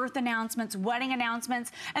announcements, birth announcements, wedding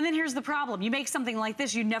announcements. And then here's the problem. You make something like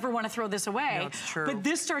this, you never want to throw this away. No, it's true. But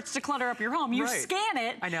this starts to clutter up your home. You scan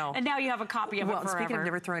it, I know. and now you have a copy of it forever. Speaking of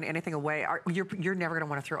never throwing anything away, you're never going to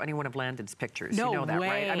want to throw any one of Landon's pictures. No you know that, way.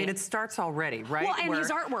 right? I mean, it starts already, right? Well, and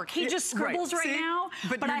his artwork. He just scribbles right now,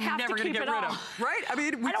 but I have to keep it all. Right? I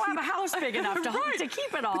mean, I don't have a house big enough to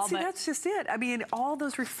keep it all. But see, that's just it. I mean, all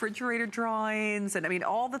those refrigerator drawings, and I mean,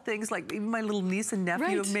 all the things like even my little niece and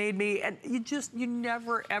nephew have made me, and you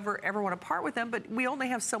never, ever want to part with them. But we only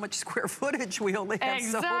have so much square footage. We only have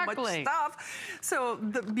so much stuff. So,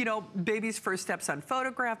 you know, baby's first steps on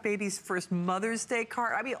photograph, baby's first Mother's Day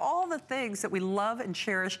card. I mean, all the things that we love and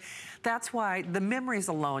cherish. That's why the memories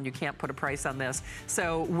alone, you can't put a price on this.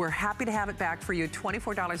 So we're happy to have it back for you.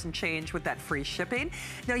 $24 and change with that free shipping.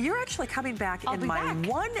 Now, you're actually coming back in my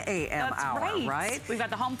 1 a.m. hour, right? We've got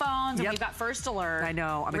the home phones and we've got First Alert. I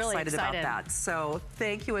know. I'm really excited about that. So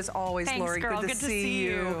thank you as always, Lori. Girl. Good to see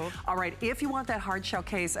you. All right. If you want that hard shell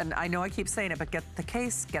case, and I know I keep saying it, but get the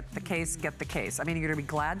case, get the case, get the case. I mean, you're going to be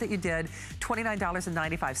glad that you did.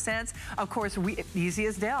 $29.95. Of course, easy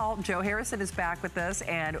as Dell. Joe Harrison is back with us,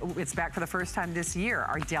 and it's back for the first time this year.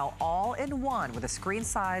 Our Dell all-in-one with a screen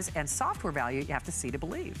size and software value you have to see to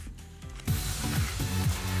believe.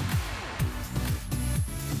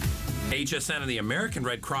 HSN and the American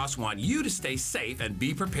Red Cross want you to stay safe and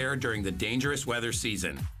be prepared during the dangerous weather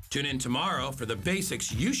season. Tune in tomorrow for the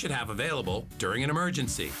basics you should have available during an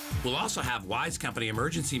emergency. We'll also have Wise Company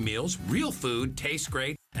emergency meals, real food, tastes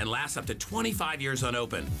great, and lasts up to 25 years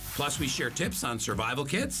unopened. Plus, we share tips on survival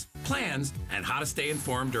kits, plans, and how to stay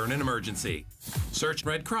informed during an emergency. Search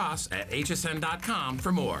Red Cross at hsn.com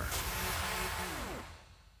for more.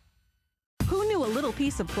 Who knew a little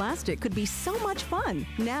piece of plastic could be so much fun?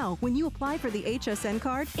 Now, when you apply for the HSN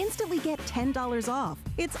card, instantly get $10 off.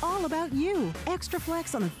 It's all about you. Extra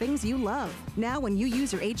flex on the things you love. Now, when you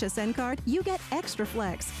use your HSN card, you get extra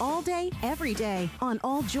flex all day, every day on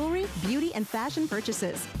all jewelry, beauty, and fashion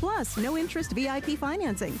purchases. Plus, no interest VIP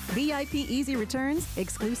financing, VIP easy returns,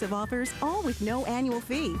 exclusive offers, all with no annual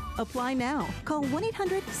fee. Apply now. Call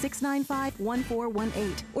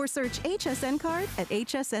 1-800-695-1418 or search HSN card at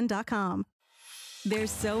hsn.com.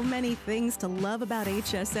 There's so many things to love about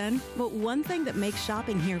HSN, but one thing that makes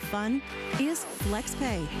shopping here fun is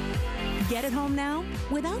FlexPay. Get it home now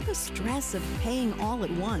without the stress of paying all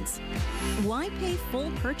at once. Why pay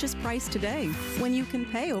full purchase price today when you can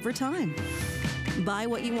pay over time? Buy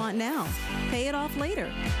what you want now, pay it off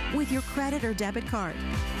later with your credit or debit card.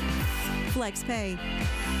 FlexPay.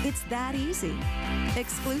 It's that easy.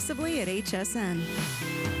 Exclusively at HSN.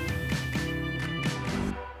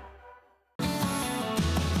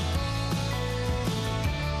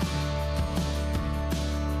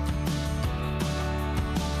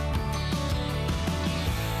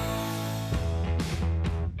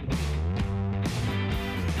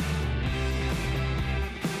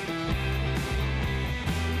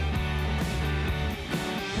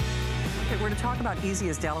 We're going to talk about Easy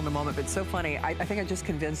as Dell in a moment, but it's so funny. I think I just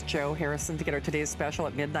convinced Joe Harrison to get our today's special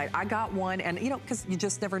at midnight. I got one, and you know, because you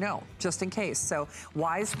just never know, just in case. So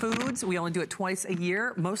Wise Foods, we only do it twice a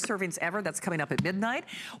year. Most servings ever. That's coming up at midnight.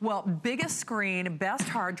 Well, biggest screen, best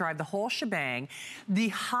hard drive, the whole shebang. The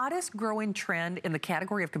hottest growing trend in the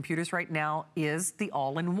category of computers right now is the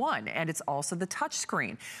all-in-one, and it's also the touch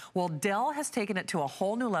screen. Well, Dell has taken it to a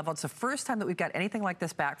whole new level. It's the first time that we've got anything like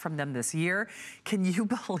this back from them this year. Can you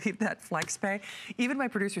believe that FlexPay? Even my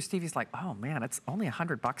producer Stevie's like, oh man, it's only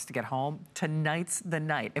 $100 to get home. Tonight's the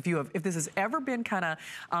night. If this has ever been kind of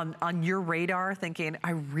on your radar, thinking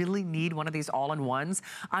I really need one of these all-in-ones,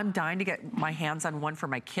 I'm dying to get my hands on one for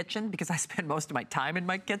my kitchen because I spend most of my time in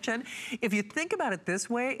my kitchen. If you think about it this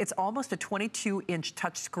way, it's almost a 22-inch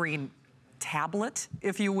touchscreen tablet,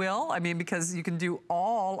 if you will. I mean, because you can do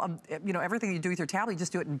all, you know, everything you do with your tablet, you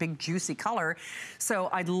just do it in big, juicy color. So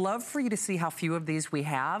I'd love for you to see how few of these we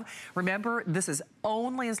have. Remember, this is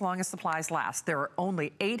only as long as supplies last. There are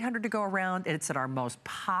only 800 to go around, and it's in our most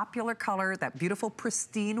popular color, that beautiful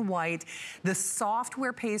pristine white. The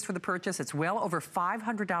software pays for the purchase. It's well over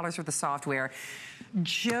 $500 worth of software.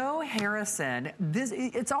 Joe Harrison,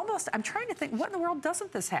 it's almost, I'm trying to think, what in the world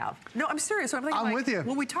doesn't this have? No, I'm serious. I'm with you.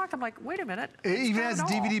 When we talked, I'm like, wait a minute. It even has a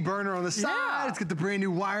DVD burner on the side. Yeah. It's got the brand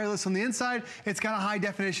new wireless on the inside. It's got a high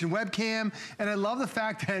definition webcam. And I love the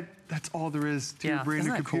fact that that's all there is to a brand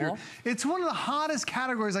new computer. Cool? It's one of the hottest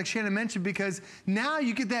categories, like Shannon mentioned, because now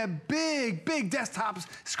you get that big, big desktop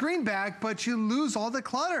screen back, but you lose all the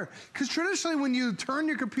clutter. Because traditionally, when you turn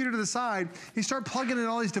your computer to the side, you start plugging in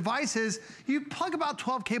all these devices, you plug about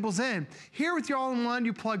 12 cables in. Here with your all-in-one,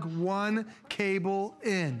 you plug one cable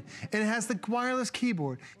in. And it has the wireless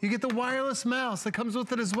keyboard. You get the wireless mouse that comes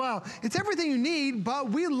with it as well. It's everything you need,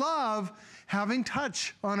 but we love having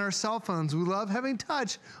touch on our cell phones. We love having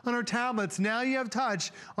touch on our tablets. Now you have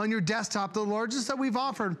touch on your desktop, the largest that we've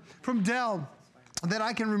offered from Dell that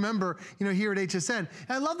I can remember, you know, here at HSN. And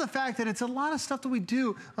I love the fact that it's a lot of stuff that we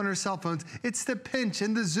do on our cell phones. It's the pinch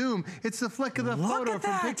and the zoom. It's the flick of the photo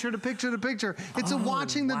from picture to picture to picture. It's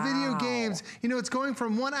watching the video games. You know, it's going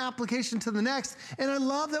from one application to the next. And I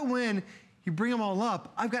love that when you bring them all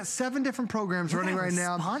up. I've got 7 different programs running right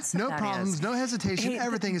now. No problems, no hesitation. Hey,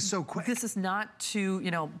 everything is so quick. This is not to, you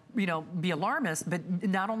know, be alarmist, but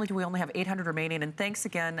not only do we only have 800 remaining, and thanks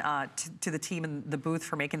again to the team in the booth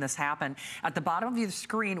for making this happen. At the bottom of your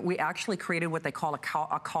screen, we actually created what they call a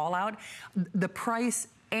call out. The price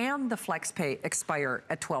and the FlexPay expire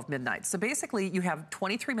at 12 midnight. So basically, you have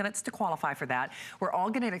 23 minutes to qualify for that. We're all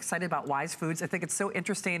getting excited about Wise Foods. I think it's so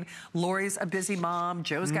interesting. Lori's a busy mom.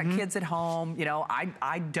 Joe's got kids at home. You know,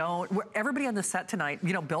 I don't. Everybody on the set tonight,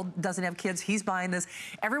 you know, Bill doesn't have kids. He's buying this.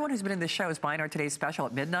 Everyone who's been in this show is buying our today's special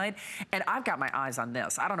at midnight. And I've got my eyes on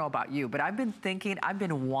this. I don't know about you, but I've been thinking, I've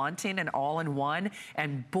been wanting an all-in-one.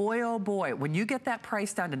 And boy, oh boy, when you get that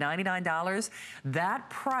price down to $99, that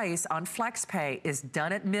price on FlexPay is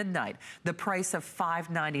done at at midnight. The price of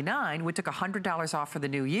 $5.99, we took $100 off for the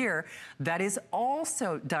new year. That is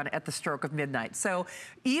also done at the stroke of midnight. So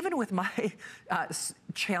even with my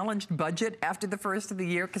challenged budget after the first of the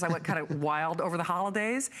year, because I went kind of wild over the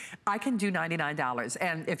holidays, I can do $99.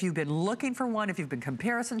 And if you've been looking for one, if you've been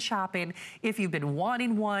comparison shopping, if you've been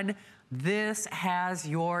wanting one, this has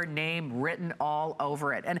your name written all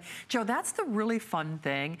over it. And Joe, that's the really fun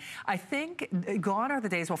thing. I think gone are the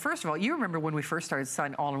days, well, first of all, you remember when we first started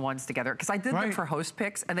selling all-in-ones together, because I did them for host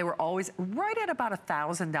picks, and they were always right at about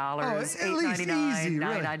 $1,000, $8.99,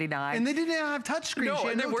 $9.99. And they didn't have touchscreen. No,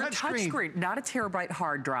 and they weren't touchscreen. Not a terabyte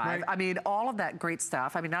hard drive. I mean, all of that great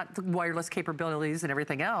stuff. I mean, not the wireless capabilities and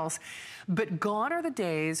everything else, but gone are the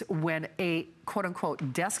days when a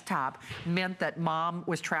quote-unquote desktop meant that mom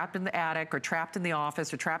was trapped in the attic or trapped in the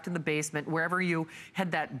office or trapped in the basement, wherever you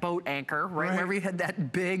had that boat anchor, wherever you had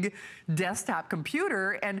that big desktop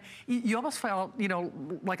computer, and you almost felt, you know,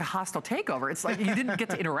 like a hostile takeover. It's like you didn't get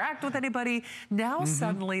to interact with anybody. Now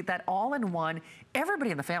suddenly that all-in-one,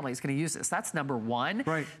 everybody in the family is going to use this. That's number one.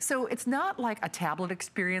 So it's not like a tablet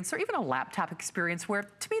experience or even a laptop experience where,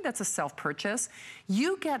 to me, that's a self-purchase.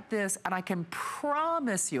 You get this, and I can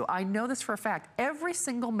promise you, I know this for a fact, every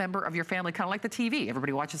single member of your family, kind of like the TV.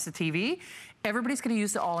 Everybody watches the TV. Everybody's going to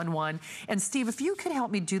use the all-in-one. And Steve, if you could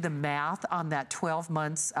help me do the math on that 12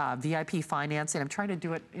 months VIP financing, I'm trying to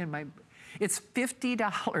do it in my... It's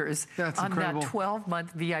 $50 on that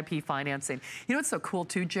 12-month VIP financing. You know what's so cool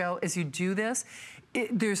too, Joe, is you do this,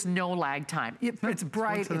 there's no lag time. It's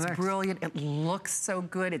bright, it's brilliant, it looks so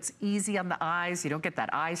good, it's easy on the eyes, you don't get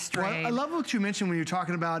that eye strain. Well, I love what you mentioned when you're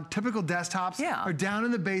talking about typical desktops are down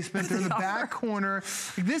in the basement, they're in the back corner.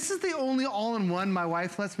 This is the only all-in-one my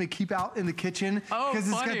wife lets me keep out in the kitchen because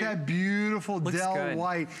it's got that beautiful Dell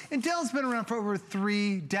white. And Dell's been around for over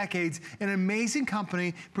 3 decades, an amazing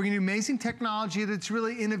company, bringing you amazing technology that's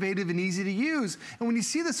really innovative and easy to use. And when you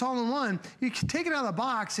see this all-in-one, you can take it out of the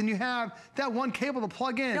box and you have that one cable to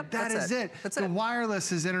plug in. That is it. The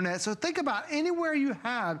wireless is internet. So think about anywhere you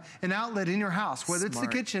have an outlet in your house, whether it's the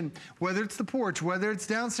kitchen, whether it's the porch, whether it's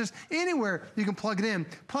downstairs, anywhere you can plug it in.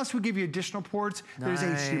 Plus we give you additional ports. There's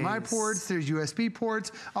HDMI ports, there's USB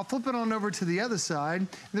ports. I'll flip it on over to the other side.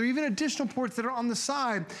 There are even additional ports that are on the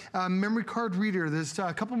side. Memory card reader. There's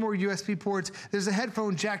a couple more USB ports. There's a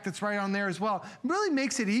headphone jack that's right on there as well. It really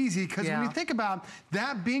makes it easy because when you think about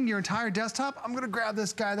that being your entire desktop, I'm going to grab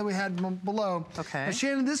this guy that we had below.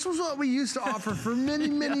 Shannon, this was what we used to offer for many,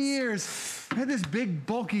 many years. We had this big,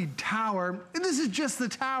 bulky tower, and this is just the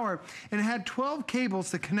tower, and it had 12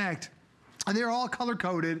 cables to connect. And they're all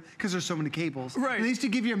color-coded because there's so many cables. And they used to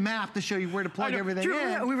give you a map to show you where to plug everything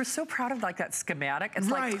in. We were so proud of like that schematic. It's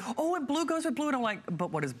like, oh, and blue goes with blue. And I'm like, but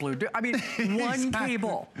what does blue do? I mean, one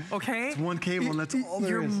cable, okay? It's one cable, and that's all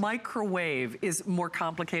there is. Your microwave is more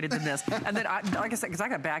complicated than this. And then, like I said, because I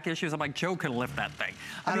got back issues, I'm like, Joe can lift that thing.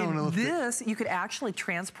 I mean, this, you could actually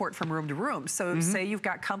transport from room to room. So say you've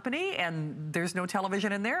got company and there's no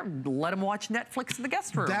television in there, let them watch Netflix in the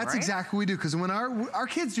guest room, That's exactly what we do. Because when our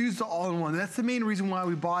kids use the all-in-one, that's the main reason why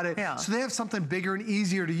we bought it. So they have something bigger and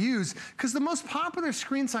easier to use. Because the most popular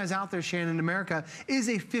screen size out there, Shannon, in America is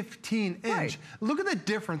a 15-inch. Look at the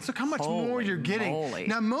difference. Look how much more you're getting.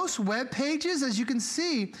 Now, most web pages, as you can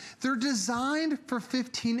see, they're designed for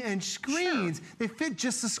 15-inch screens. They fit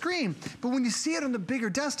just the screen. But when you see it on the bigger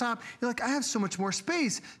desktop, you're like, I have so much more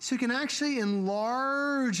space. So you can actually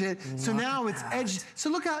enlarge it. So now it's edged. So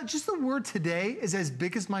look out, just the word today is as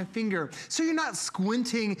big as my finger. So you're not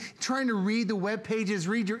squinting, trying to read the web pages,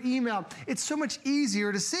 read your email. It's so much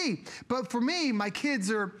easier to see. But for me, my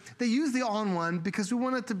kids they use the all-in-one because we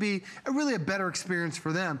want it to be really a better experience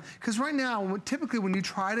for them. Because right now, typically when you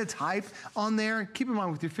try to type on there, keep in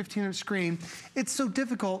mind with your 15-inch screen, it's so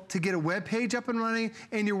difficult to get a web page up and running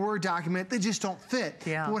and your Word document, they just don't fit.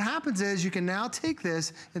 But what happens is you can now take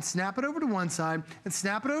this and snap it over to one side and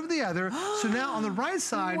snap it over to the other. So now on the right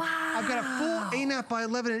side, I've got a full 8.5 by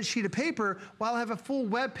 11-inch sheet of paper while I have a full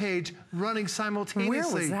web page running simultaneously.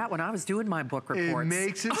 Where was that when I was doing my book reports? It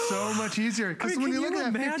makes it so much easier. Because when you look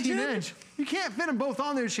at that 15-inch, you can't fit them both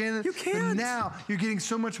on there, Shannon. You can't. But now you're getting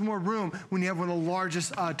so much more room when you have one of the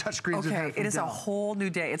largest touchscreens. Okay, it is a whole new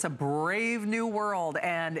day. It's a brave new world.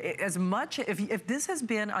 And as much, if this has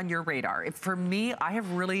been on your radar, for me, I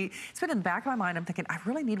have really, it's been in the back of my mind, I'm thinking, I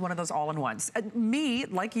really need one of those all-in-ones. Me,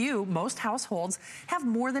 like you, most households have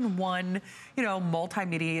more than one,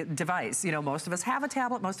 multimedia device. Most of us have a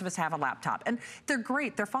tablet, most of us have a laptop. And they're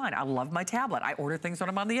great, they're fine. I love my tablet. I order things when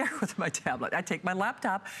I'm on the air with my tablet. I take my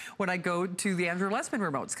laptop when I go to the Andrew Lessman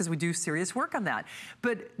remotes because we do serious work on that.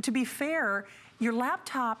 But to be fair, your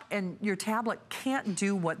laptop and your tablet can't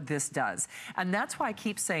do what this does. And that's why I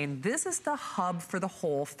keep saying this is the hub for the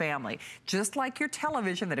whole family. Just like your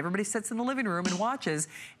television that everybody sits in the living room and watches,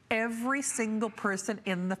 every single person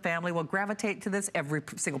in the family will gravitate to this. Every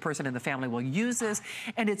single person in the family will use this.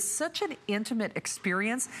 And it's such an intimate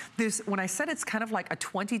experience. When I said it's kind of like a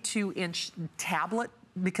 22-inch tablet,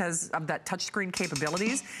 because of that touchscreen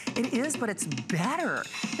capabilities. It is, but it's better.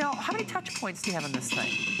 Now, how many touch points do you have in this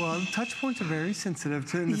thing? Well, touch points are very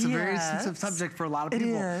sensitive, and it's a very sensitive subject for a lot of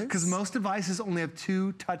people. Because most devices only have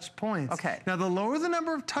 2 touch points. Okay. Now, the lower the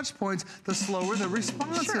number of touch points, the slower the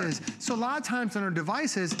response is. So a lot of times on our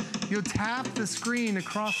devices, you'll tap the screen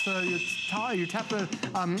across you tap the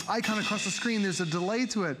icon across the screen, there's a delay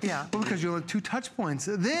to it. Yeah. Well, because you have 2 touch points.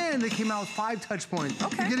 Then they came out with 5 touch points.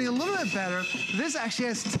 Okay. You're getting a little bit better. This actually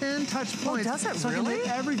has 10 touch points. Oh, does it really? So I can hit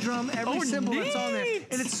every drum, every symbol that's on there.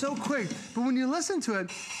 And it's so quick. But when you listen to it,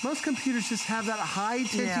 most computers just have that high,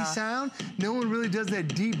 tinty sound. No one really does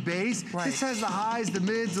that deep bass. Right. This has the highs, the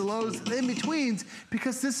mids, the lows, the in-betweens,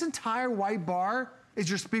 because this entire white bar is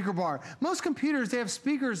your speaker bar. Most computers, they have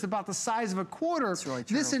speakers about the size of a quarter. That's really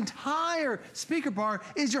true. This entire speaker bar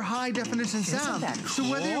is your high definition sound. Isn't that cool? So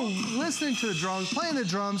whether you're listening to the drums, playing the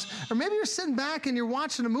drums, or maybe you're sitting back and you're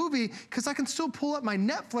watching a movie, because I can still pull up my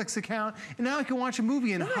Netflix account and now I can watch a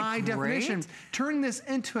movie in high definition. Turning this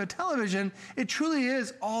into a television, it truly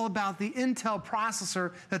is all about the Intel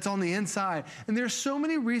processor that's on the inside. And there's so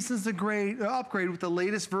many reasons to upgrade with the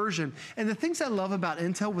latest version. And the things I love about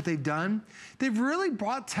Intel, what they've done, they've really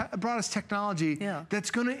brought us technology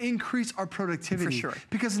that's going to increase our productivity. For sure.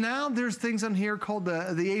 Because now there's things on here called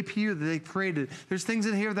the APU that they created. There's things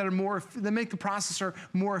in here that are that make the processor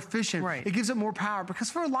more efficient. Right. It gives it more power.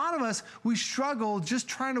 Because for a lot of us, we struggle just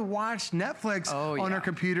trying to watch Netflix on our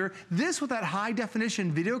computer. This with that high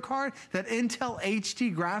definition video card, that Intel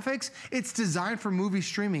HD graphics, it's designed for movie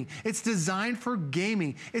streaming. It's designed for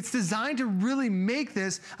gaming. It's designed to really make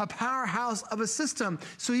this a powerhouse of a system.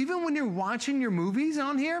 So even when you're watching your movies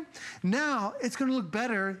on here, now it's going to look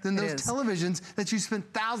better than those televisions that you spent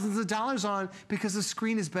thousands of dollars on because the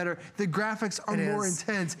screen is better, the graphics are more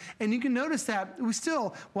intense, and you can notice that we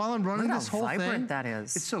still, while I'm running this whole thing, that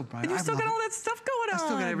is. It's so bright. And you still got all that stuff going on. I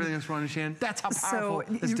still got everything that's running, Shan. That's how powerful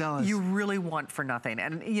this Dell is. You really want for nothing,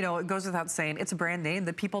 and you know it goes without saying, it's a brand name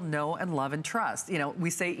that people know and love and trust. You know, we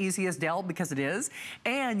say easy as Dell because it is,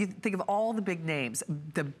 and you think of all the big names,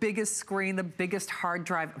 the biggest screen, the biggest hard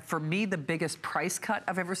drive. For me, the biggest price cut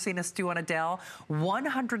I've ever seen us do on a Dell,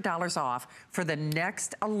 $100 off for the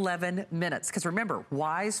next 11 minutes. Because remember,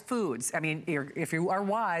 Wise Foods, I mean, if you are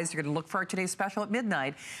Wise, you're gonna look for our Today's Special at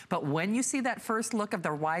midnight, but when you see that first look of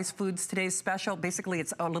the Wise Foods Today's Special, basically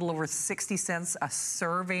it's a little over 60 cents a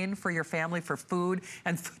serving for your family for food,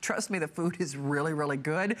 and trust me, the food is really, really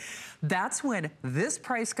good. That's when this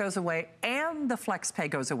price goes away and the flex pay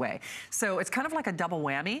goes away. So it's kind of like a double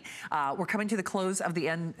whammy. We're coming to the close of the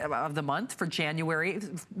end of the month for January,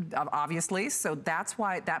 obviously, so that's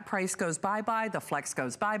why that price goes bye-bye, the flex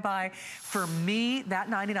goes bye-bye. For me, that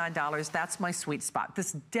 $99, that's my sweet spot.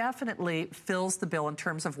 This definitely fills the bill in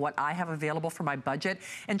terms of what I have available for my budget,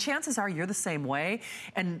 and chances are you're the same way.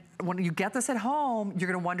 And when you get this at home,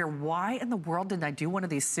 you're gonna wonder, why in the world didn't I do one of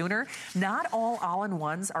these sooner? Not all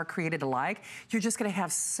all-in-ones are created alike. You're just gonna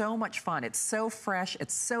have so much fun. It's so fresh,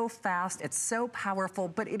 it's so fast, it's so powerful,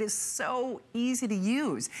 but it is so easy to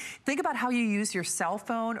use. Think about how you use your cell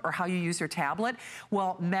phone or how you use your tablet.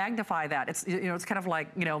 Well, magnify that. It's, you know, it's kind of like,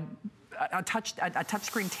 you know, a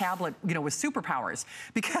touchscreen tablet, you know, with superpowers,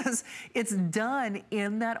 because it's done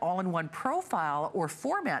in that all-in-one profile or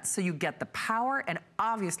format, so you get the power, and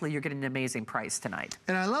obviously you're getting an amazing price tonight.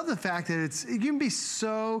 And I love the fact that you can be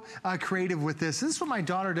so creative with this. This is what my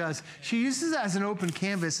daughter does. She uses it as an open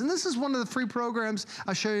canvas, and this is one of the free programs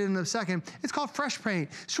I'll show you in a second. It's called Fresh Paint.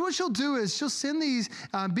 So what she'll do is she'll send these,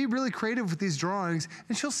 be really creative with these drawings,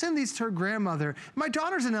 and she'll send these to her grandmother. My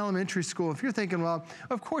daughter's in elementary school. If you're thinking, well,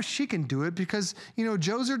 of course she can do it because, you know,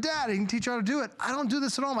 Joe's her dad. He can teach her how to do it. I don't do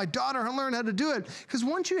this at all. My daughter learned how to do it. Because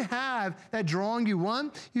once you have that drawing you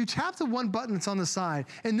want, you tap the one button that's on the side.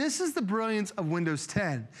 And this is the brilliance of Windows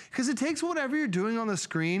 10. Because it takes whatever you're doing on the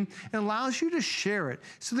screen and allows you to share it.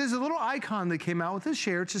 So there's a little icon that came out with this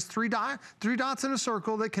share. It's just three dots in a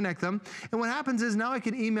circle that connect them. And what happens is now I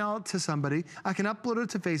can email it to somebody. I can upload it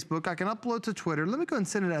to Facebook. I can upload it to Twitter. Let me go and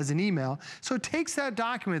send it as an email. So it takes that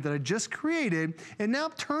document that I just created and now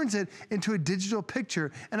turns it into a digital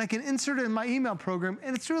picture, and I can insert it in my email program,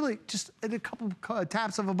 and it's really just a couple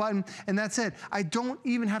taps of a button, and that's it. I don't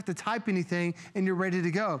even have to type anything, and you're ready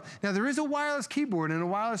to go. Now, there is a wireless keyboard and a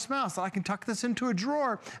wireless mouse, so I can tuck this into a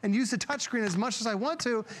drawer and use the touchscreen as much as I want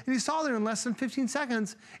to, and you saw there in less than 15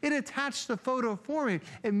 seconds, it attached the photo for me.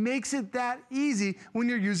 It makes it that easy when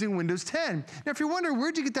you're using Windows 10. Now, if you're wondering,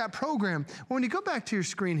 where'd you get that program? Well, when you go back to your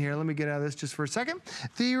screen here, let me get out of this just for a second.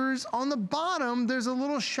 There's, on the bottom, there's a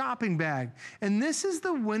little shopping bag, and this is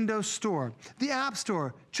the Windows Store, the App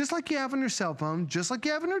Store, just like you have on your cell phone, just like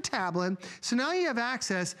you have on your tablet. So now you have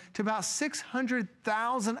access to about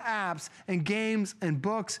 600,000 apps and games and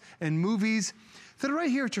books and movies that are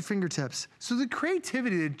right here at your fingertips. So the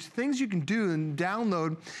creativity, the things you can do and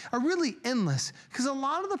download are really endless, because a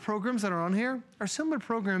lot of the programs that are on here are similar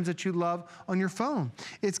programs that you love on your phone.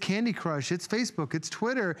 It's Candy Crush, it's Facebook, it's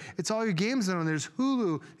Twitter, it's all your games that are on there. There's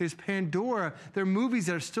Hulu, there's Pandora, there are movies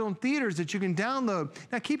that are still in theaters that you can download.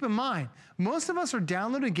 Now keep in mind, most of us are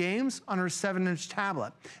downloading games on our 7-inch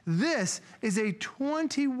tablet. This is a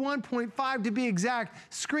 21.5 to be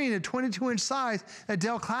exact screen, a 22-inch size that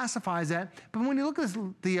Dell classifies at. But when you look at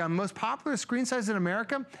the most popular screen size in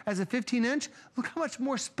America as a 15-inch, look how much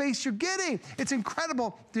more space you're getting. It's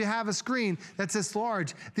incredible to have a screen that's this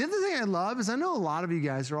large. The other thing I love is I know a lot of you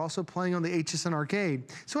guys are also playing on the HSN Arcade.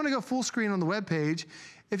 So when I go full screen on the web page,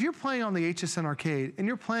 if you're playing on the HSN Arcade and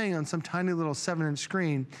you're playing on some tiny little 7-inch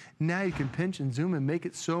screen, now you can pinch and zoom and make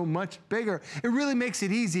it so much bigger. It really makes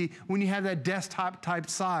it easy when you have that desktop type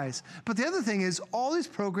size. But the other thing is all these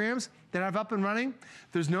programs that I have up and running,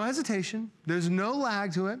 there's no hesitation, there's no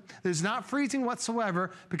lag to it, there's not freezing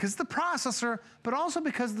whatsoever because of the processor, but also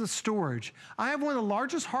because of the storage. I have one of the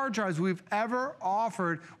largest hard drives we've ever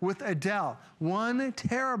offered with a Dell, 1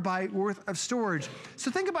 terabyte worth of storage.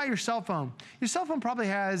 So think about your cell phone. Your cell phone probably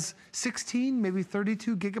has 16, maybe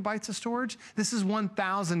 32 gigabytes of storage. This is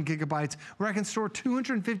 1,000 gigabytes, where I can store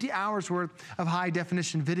 250 hours worth of high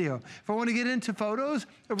definition video. If I want to get into photos,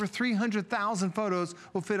 over 300,000 photos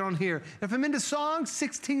will fit on here. If I'm into songs,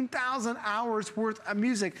 16,000 hours worth of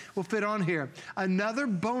music will fit on here. Another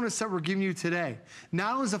bonus that we're giving you today.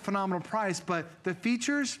 Not only is a phenomenal price, but the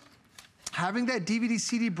features, having that DVD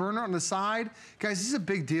CD burner on the side, guys, this is a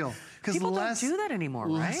big deal. People don't do that anymore,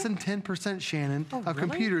 right? Less than 10%, Shannon, of really?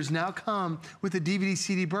 Computers now come with a DVD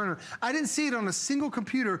CD burner. I didn't see it on a single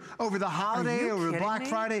computer over the holiday, over the Black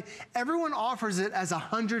Friday. Everyone offers it as a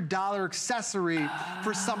 $100 accessory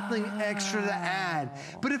for something extra to add.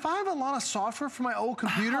 But if I have a lot of software for my old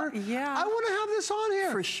computer, I want to have this on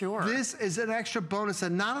here. For sure. This is an extra bonus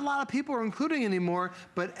that not a lot of people are including anymore,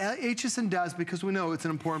 but HSN does because we know it's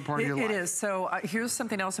an important part of your life. It is. So here's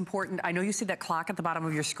something else important. I know you see that clock at the bottom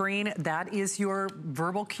of your screen. That is your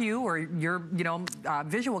verbal cue or your,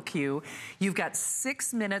 visual cue. You've got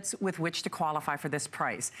 6 minutes with which to qualify for this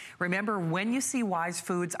price. Remember, when you see Wise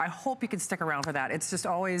Foods, I hope you can stick around for that. It's just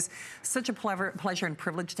always such a pleasure and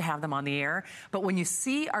privilege to have them on the air. But when you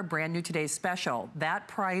see our brand new today's special, that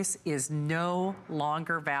price is no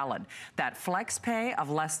longer valid. That flex pay of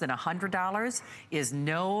less than $100 is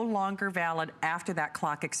no longer valid after that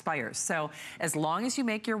clock expires. So as long as you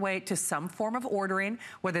make your way to some form of ordering,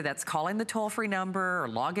 whether that's calling the toll-free number or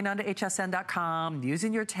logging onto hsn.com,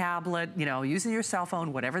 using your tablet, using your cell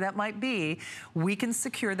phone, whatever that might be, we can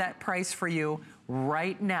secure that price for you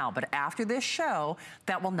right now. But after this show,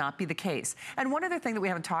 that will not be the case. And one other thing that we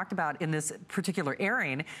haven't talked about in this particular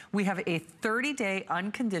airing, we have a 30-day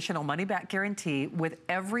unconditional money-back guarantee with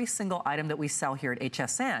every single item that we sell here at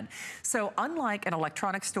HSN. So unlike an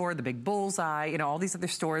electronics store, the Big Bullseye, all these other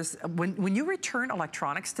stores, when you return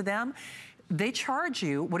electronics to them, they charge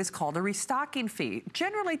you what is called a restocking fee,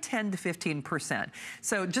 generally 10 to 15%.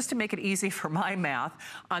 So just to make it easy for my math,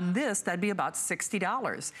 on this, that'd be about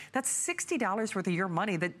 $60. That's $60 worth of your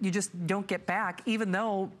money that you just don't get back, even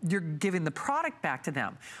though you're giving the product back to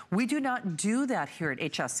them. We do not do that here at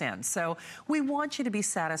HSN. So we want you to be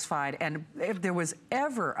satisfied. And if there was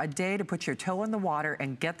ever a day to put your toe in the water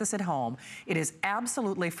and get this at home, it is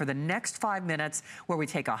absolutely for the next 5 minutes where we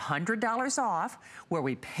take $100 off, where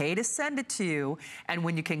we pay to send it to you, and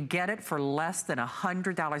when you can get it for less than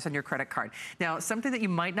 $100 on your credit card. Now, something that you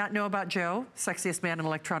might not know about Joe, sexiest man in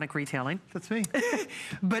electronic retailing. That's me.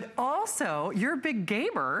 But also, you're a big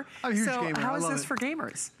gamer. I'm a huge gamer. How is this for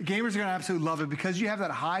gamers? Gamers are gonna absolutely love it because you have that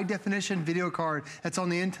high definition video card that's on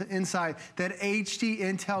the inside, that HD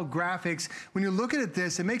Intel graphics. When you're looking at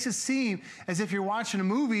this, it makes it seem as if you're watching a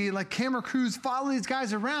movie, like camera crews follow these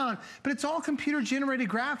guys around, but it's all computer generated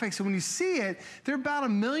graphics. And when you see it, they're about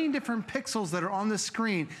 1 million different pixels pixels that are on the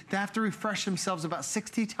screen, they have to refresh themselves about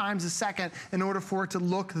 60 times a second in order for it to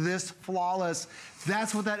look this flawless.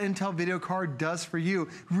 That's what that Intel video card does for you.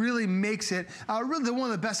 Really makes it really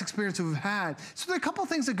one of the best experiences we've had. So there are a couple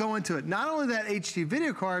things that go into it. Not only that HD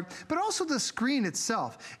video card, but also the screen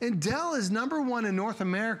itself. And Dell is #1 in North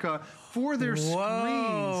America for their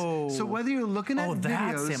screens. So whether you're looking at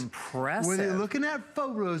videos, that's impressive. Whether you're looking at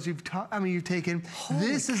photos you've taken,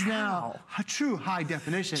 this is now a true high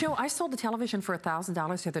definition. Joe, I sold a television for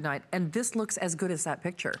 $1,000 the other night, and this looks as good as that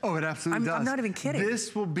picture. Oh, it absolutely does. I'm not even kidding.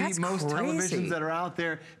 This will beat most televisions that are out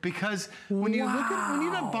there, because when you look at, when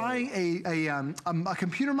you're not buying a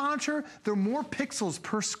computer monitor, there are more pixels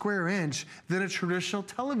per square inch than a traditional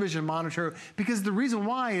television monitor, because the reason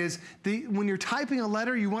why is when you're typing a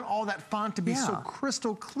letter, you want all that font to be so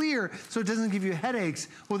crystal clear so it doesn't give you headaches.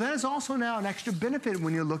 Well, that is also now an extra benefit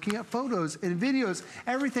when you're looking at photos and videos.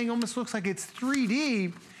 Everything almost looks like it's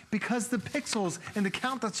 3D because the pixels and the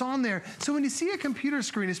count that's on there. So when you see a computer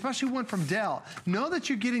screen, especially one from Dell, know that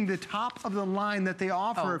you're getting the top of the line that they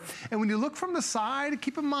offer. And when you look from the side,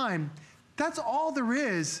 keep in mind, that's all there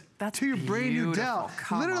is to your brand new Dell.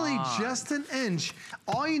 Literally just an inch.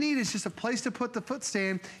 All you need is just a place to put the foot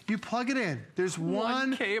stand. You plug it in. There's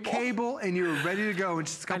one cable and you're ready to go in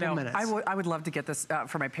just a couple minutes. I would love to get this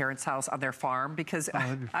for my parents' house on their farm, because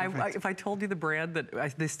if I told you the brand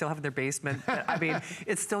that they still have in their basement, I mean,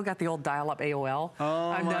 it's still got the old dial-up AOL.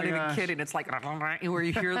 I'm not even kidding. It's like where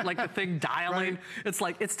you hear like the thing dialing. It's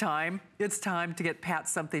like, it's time. It's time to get Pat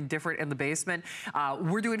something different in the basement.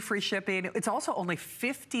 We're doing free shipping. It's also only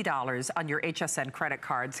 $50 on your HSN credit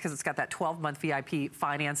cards, because it's got that 12-month VIP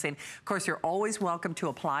financing. Of course, you're always welcome to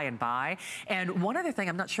apply and buy. And one other thing,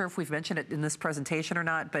 I'm not sure if we've mentioned it in this presentation or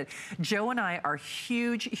not, but Joe and I are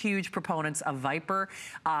huge proponents of Viper.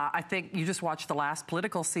 I think you just watched the last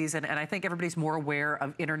political season, and I think everybody's more aware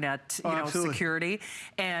of internet security.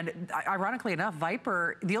 And ironically enough,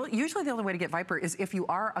 Viper, usually the only way to get Viper is if you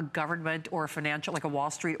are a government or a financial, like a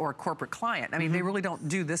Wall Street or a corporate client. I mean, they really don't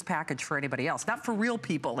do this package for anybody else, not for real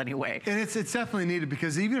people anyway. And it's definitely needed,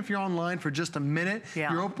 because even if you're online for just a minute,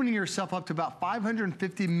 you're opening yourself up to about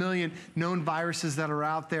 550 million known viruses that are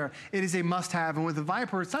out there. It is a must-have. And with the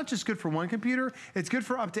Viper, it's not just good for one computer, it's good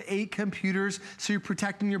for up to 8 computers. So you're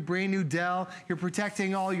protecting your brand new Dell, you're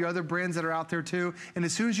protecting all your other brands that are out there too. And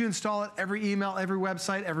as soon as you install it, every email, every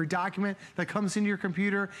website, every document that comes into your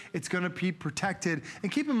computer, it's gonna be protected.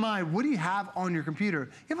 And keep in mind, what do you have on your computer?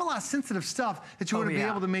 You have a lot of sensitive stuff that you want to be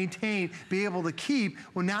able to maintain, be able to keep.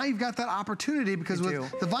 Well, now you've got that opportunity, because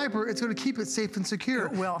with the Viper, it's going to keep it safe and secure.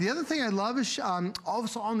 The other thing I love is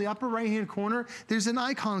also on the upper right-hand corner, there's an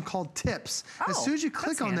icon called Tips. As soon as you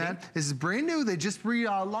click on that, this is brand new. They just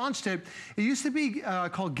relaunched it. It used to be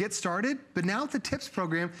called Get Started, but now with the Tips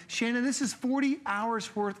program, Shannon, this is 40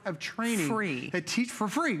 hours worth of training. That teach for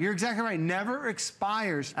free. You're exactly right. Never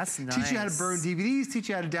expires. That's nice. Teach you how to burn DVDs, teach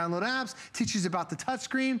you how to download apps, teach you about the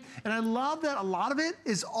touchscreen. And I love that a lot of it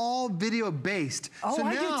is all video based. So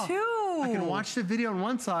I now, do too. I can watch the video on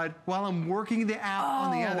one side while I'm working the app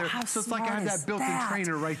on the other. So it's like I have that built-in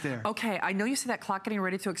trainer right there. Okay, I know you see that clock getting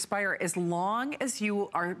ready to expire. As long as you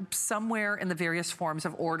are somewhere in the various forms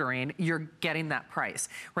of ordering, you're getting that price.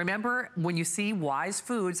 Remember, when you see Wise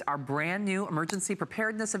Foods, our brand new emergency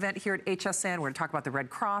preparedness event here at HSN, we're going to talk about the Red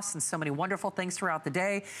Cross and so many wonderful things throughout the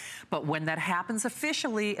day. But when that happens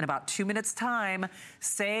officially in about 2 minutes time,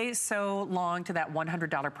 say so long to that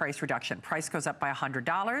 $100 price reduction. Price goes up by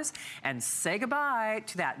 $100, and say goodbye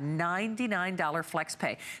to that $99 flex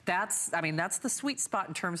pay. That's the sweet spot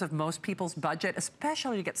in terms of most people's budget,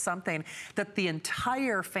 especially to get something that the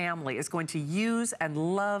entire family is going to use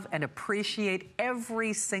and love and appreciate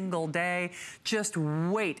every single day. Just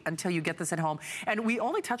wait until you get this at home. And we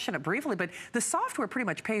only touched on it briefly, but the software pretty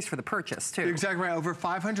much pays for the purchase too. Exactly right. Over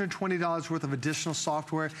 $520 worth of additional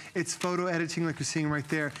software. It's photo editing like you're seeing right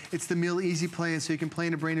there. It's the Meal Easy plan, so you can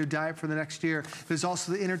plan a brand new diet for the next year. There's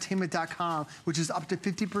also the entertainment.com, which is up to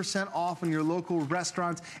 50% off on your local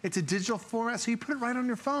restaurants. It's a digital format, so you put it right on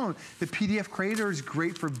your phone. The PDF Creator is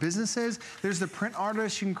great for businesses. There's the Print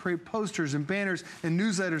Artist. You can create posters and banners and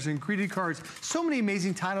newsletters and greeting cards. So many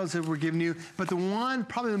amazing titles that we're giving you, but the one,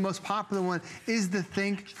 probably the most popular one, is the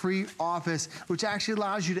Think Free Office, which actually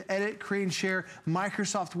allows you to edit, create, and share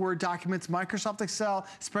Microsoft Word documents, Microsoft Excel,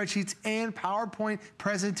 spreadsheets, and PowerPoint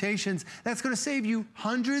presentations. That's going to save you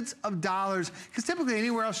hundreds of dollars, because typically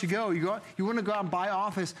anywhere else you go, go. You want to go out and buy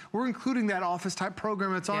Office. We're including that Office type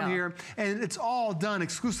program that's on here, and it's all done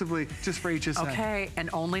exclusively just for HSN. Okay, and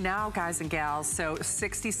only now, guys and gals. So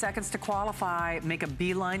 60 seconds to qualify. Make a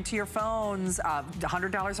beeline to your phones.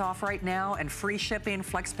 $100 off right now, and free shipping.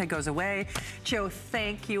 FlexPay goes away. Joe,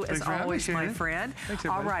 thank you as always, my friend. Thanks,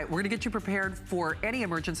 all right, we're going to get you prepared for any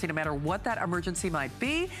emergency, no matter what that emergency might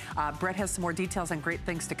be. Brett has some more details and great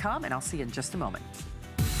things to come, and I'll see you in just a moment.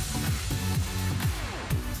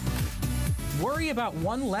 Worry about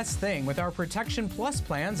one less thing with our Protection Plus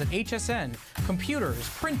plans at HSN. Computers,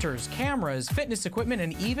 printers, cameras, fitness equipment,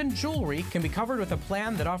 and even jewelry can be covered with a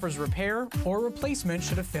plan that offers repair or replacement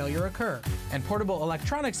should a failure occur. And portable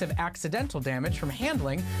electronics have accidental damage from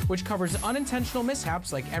handling, which covers unintentional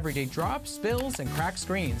mishaps like everyday drops, spills, and cracked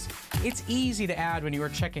screens. It's easy to add when you are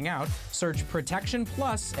checking out. Search Protection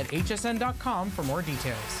Plus at hsn.com for more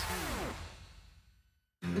details.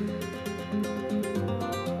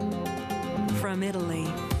 From Italy,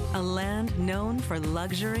 a land known for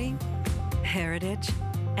luxury, heritage,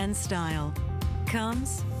 and style,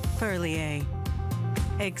 comes Perlier.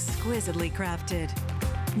 Exquisitely crafted,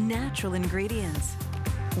 natural ingredients,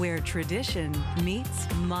 where tradition meets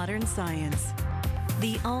modern science.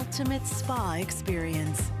 The ultimate spa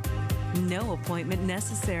experience. No appointment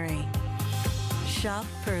necessary. Shop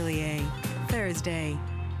Perlier, Thursday.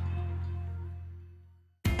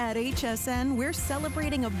 At HSN, we're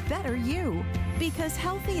celebrating a better you. Because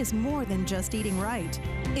healthy is more than just eating right.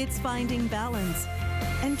 It's finding balance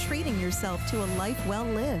and treating yourself to a life well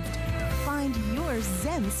lived. Find your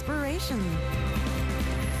Zen-spiration.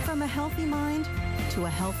 From a healthy mind to a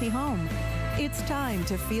healthy home, it's time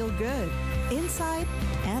to feel good, inside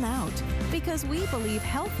and out. Because we believe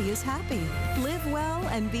healthy is happy. Live well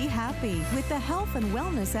and be happy with the health and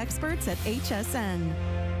wellness experts at HSN.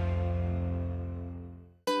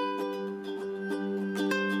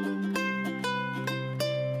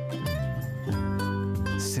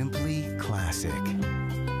 Simply classic.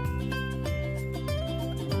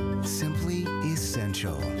 Simply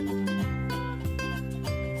essential.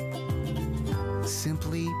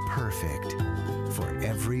 Simply perfect for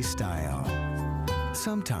every style.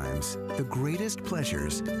 Sometimes the greatest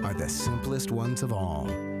pleasures are the simplest ones of all.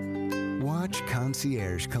 Watch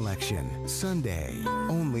Concierge Collection, Sunday,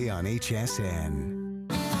 only on HSN.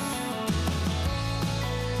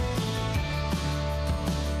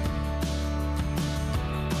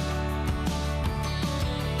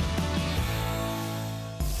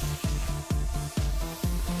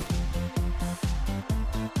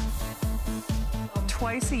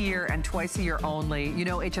 Twice a year and twice a year only. You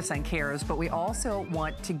know HSN cares, but we also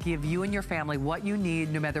want to give you and your family what you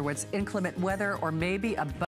need, no matter what's inclement weather or maybe a